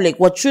the public,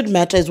 what should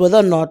matter is whether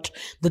or not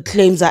the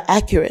claims are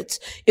accurate.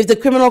 If the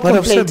criminal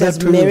complaint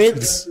has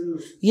merits,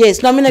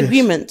 yes, I'm in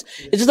agreement.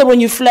 It's just that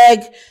when you flag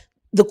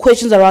the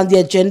questions around the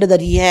agenda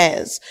that he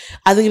has,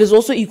 I think it is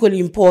also equally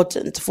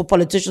important for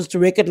politicians to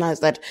recognize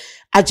that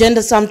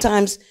agenda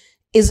sometimes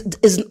is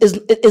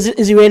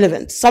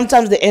irrelevant.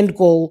 Sometimes the end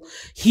goal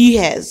he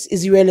has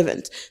is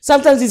irrelevant.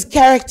 Sometimes his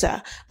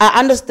character, I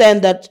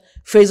understand that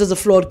Fraser's a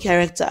flawed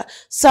character.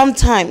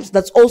 Sometimes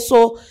that's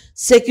also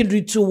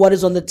secondary to what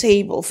is on the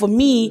table. For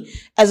me,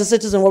 as a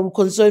citizen, what would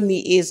concern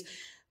me is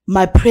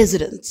my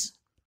president.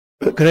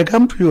 Can I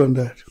come to you on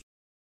that?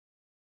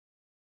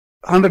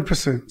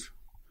 100%.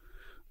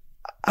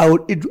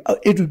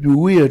 It would be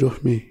weird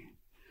of me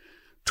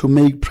to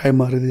make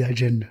primary the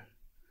agenda.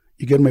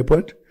 You get my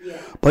point? Yeah.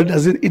 But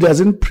it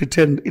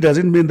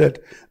doesn't mean that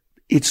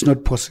it's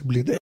not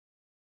possibly there.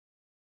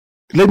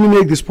 Let me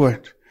make this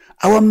point.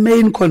 Our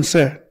main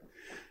concern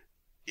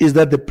is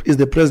that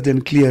the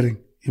president clearing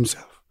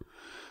himself,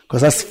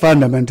 because that's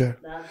fundamental.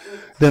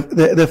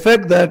 The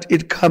fact that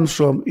it comes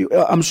from,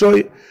 I'm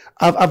sure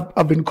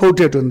I've been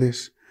quoted on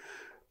this.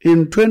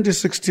 In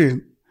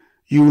 2016,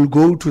 you will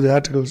go to the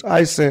articles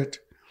I said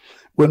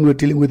when we were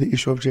dealing with the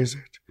issue of JZ,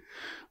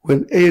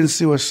 when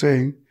ANC was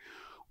saying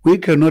we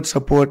cannot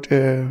support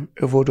a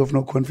vote of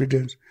no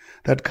confidence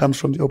that comes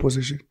from the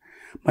opposition.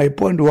 My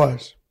point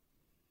was,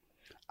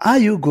 are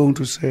you going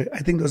to say, I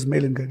think that was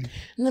Mail and Guardian.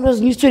 No, it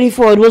was News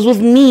 24. It was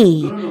with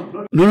me.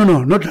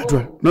 No, not that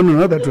one. No,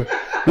 not that one.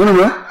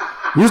 No.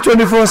 News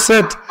 24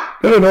 said,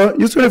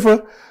 News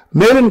 24,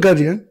 Mail and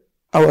Guardian,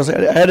 I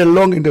had a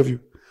long interview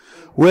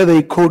where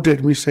they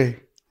quoted me saying,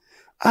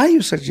 are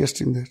you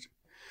suggesting that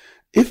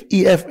if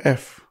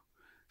EFF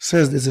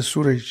says there's a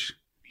sewage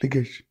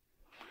leakage,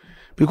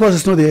 because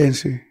it's not the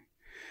ANC,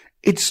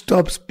 it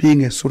stops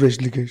being a sewage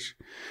leakage?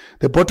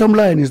 The bottom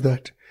line is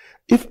that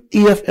if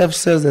EFF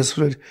says there's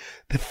sewage,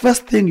 the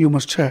first thing you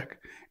must check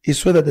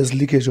is whether there's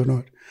leakage or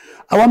not.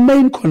 Our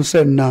main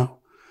concern now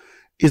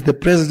is the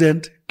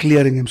president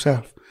clearing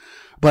himself.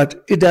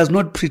 But it does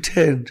not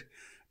pretend,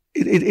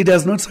 it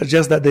does not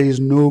suggest that there is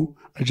no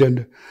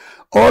agenda.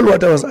 All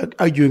what I was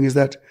arguing is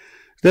that,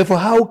 therefore,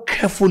 how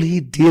careful he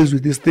deals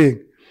with this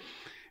thing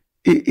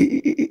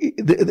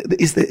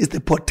is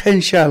the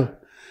potential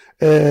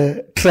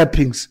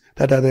trappings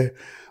that are there.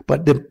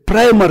 But the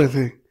primary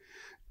thing,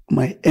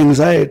 my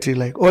anxiety,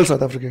 like all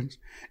South Africans,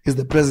 is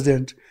the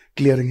president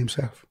clearing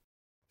himself.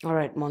 All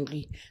right,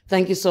 Mondli.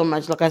 Thank you so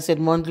much. Like I said,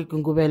 Mondli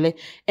Kungubele,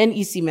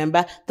 NEC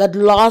member. That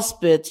last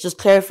bit, just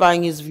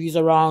clarifying his views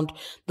around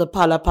the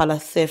Phala Phala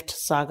theft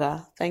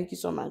saga. Thank you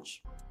so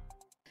much.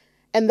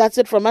 And that's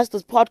it from us.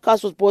 This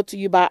podcast was brought to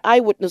you by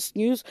Eyewitness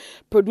News,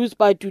 produced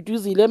by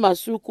Duduzile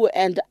Masuku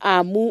and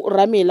Amu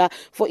Ramela.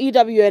 For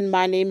EWN,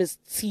 my name is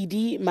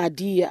Tshidi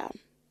Madia.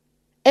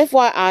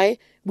 FYI,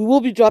 we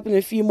will be dropping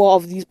a few more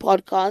of these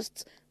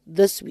podcasts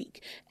this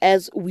week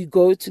as we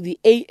go to the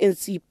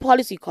ANC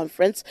policy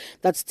conference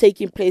that's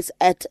taking place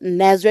at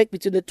Nasrec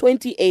between the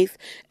 28th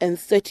and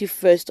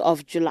 31st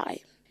of July.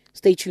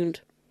 Stay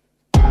tuned.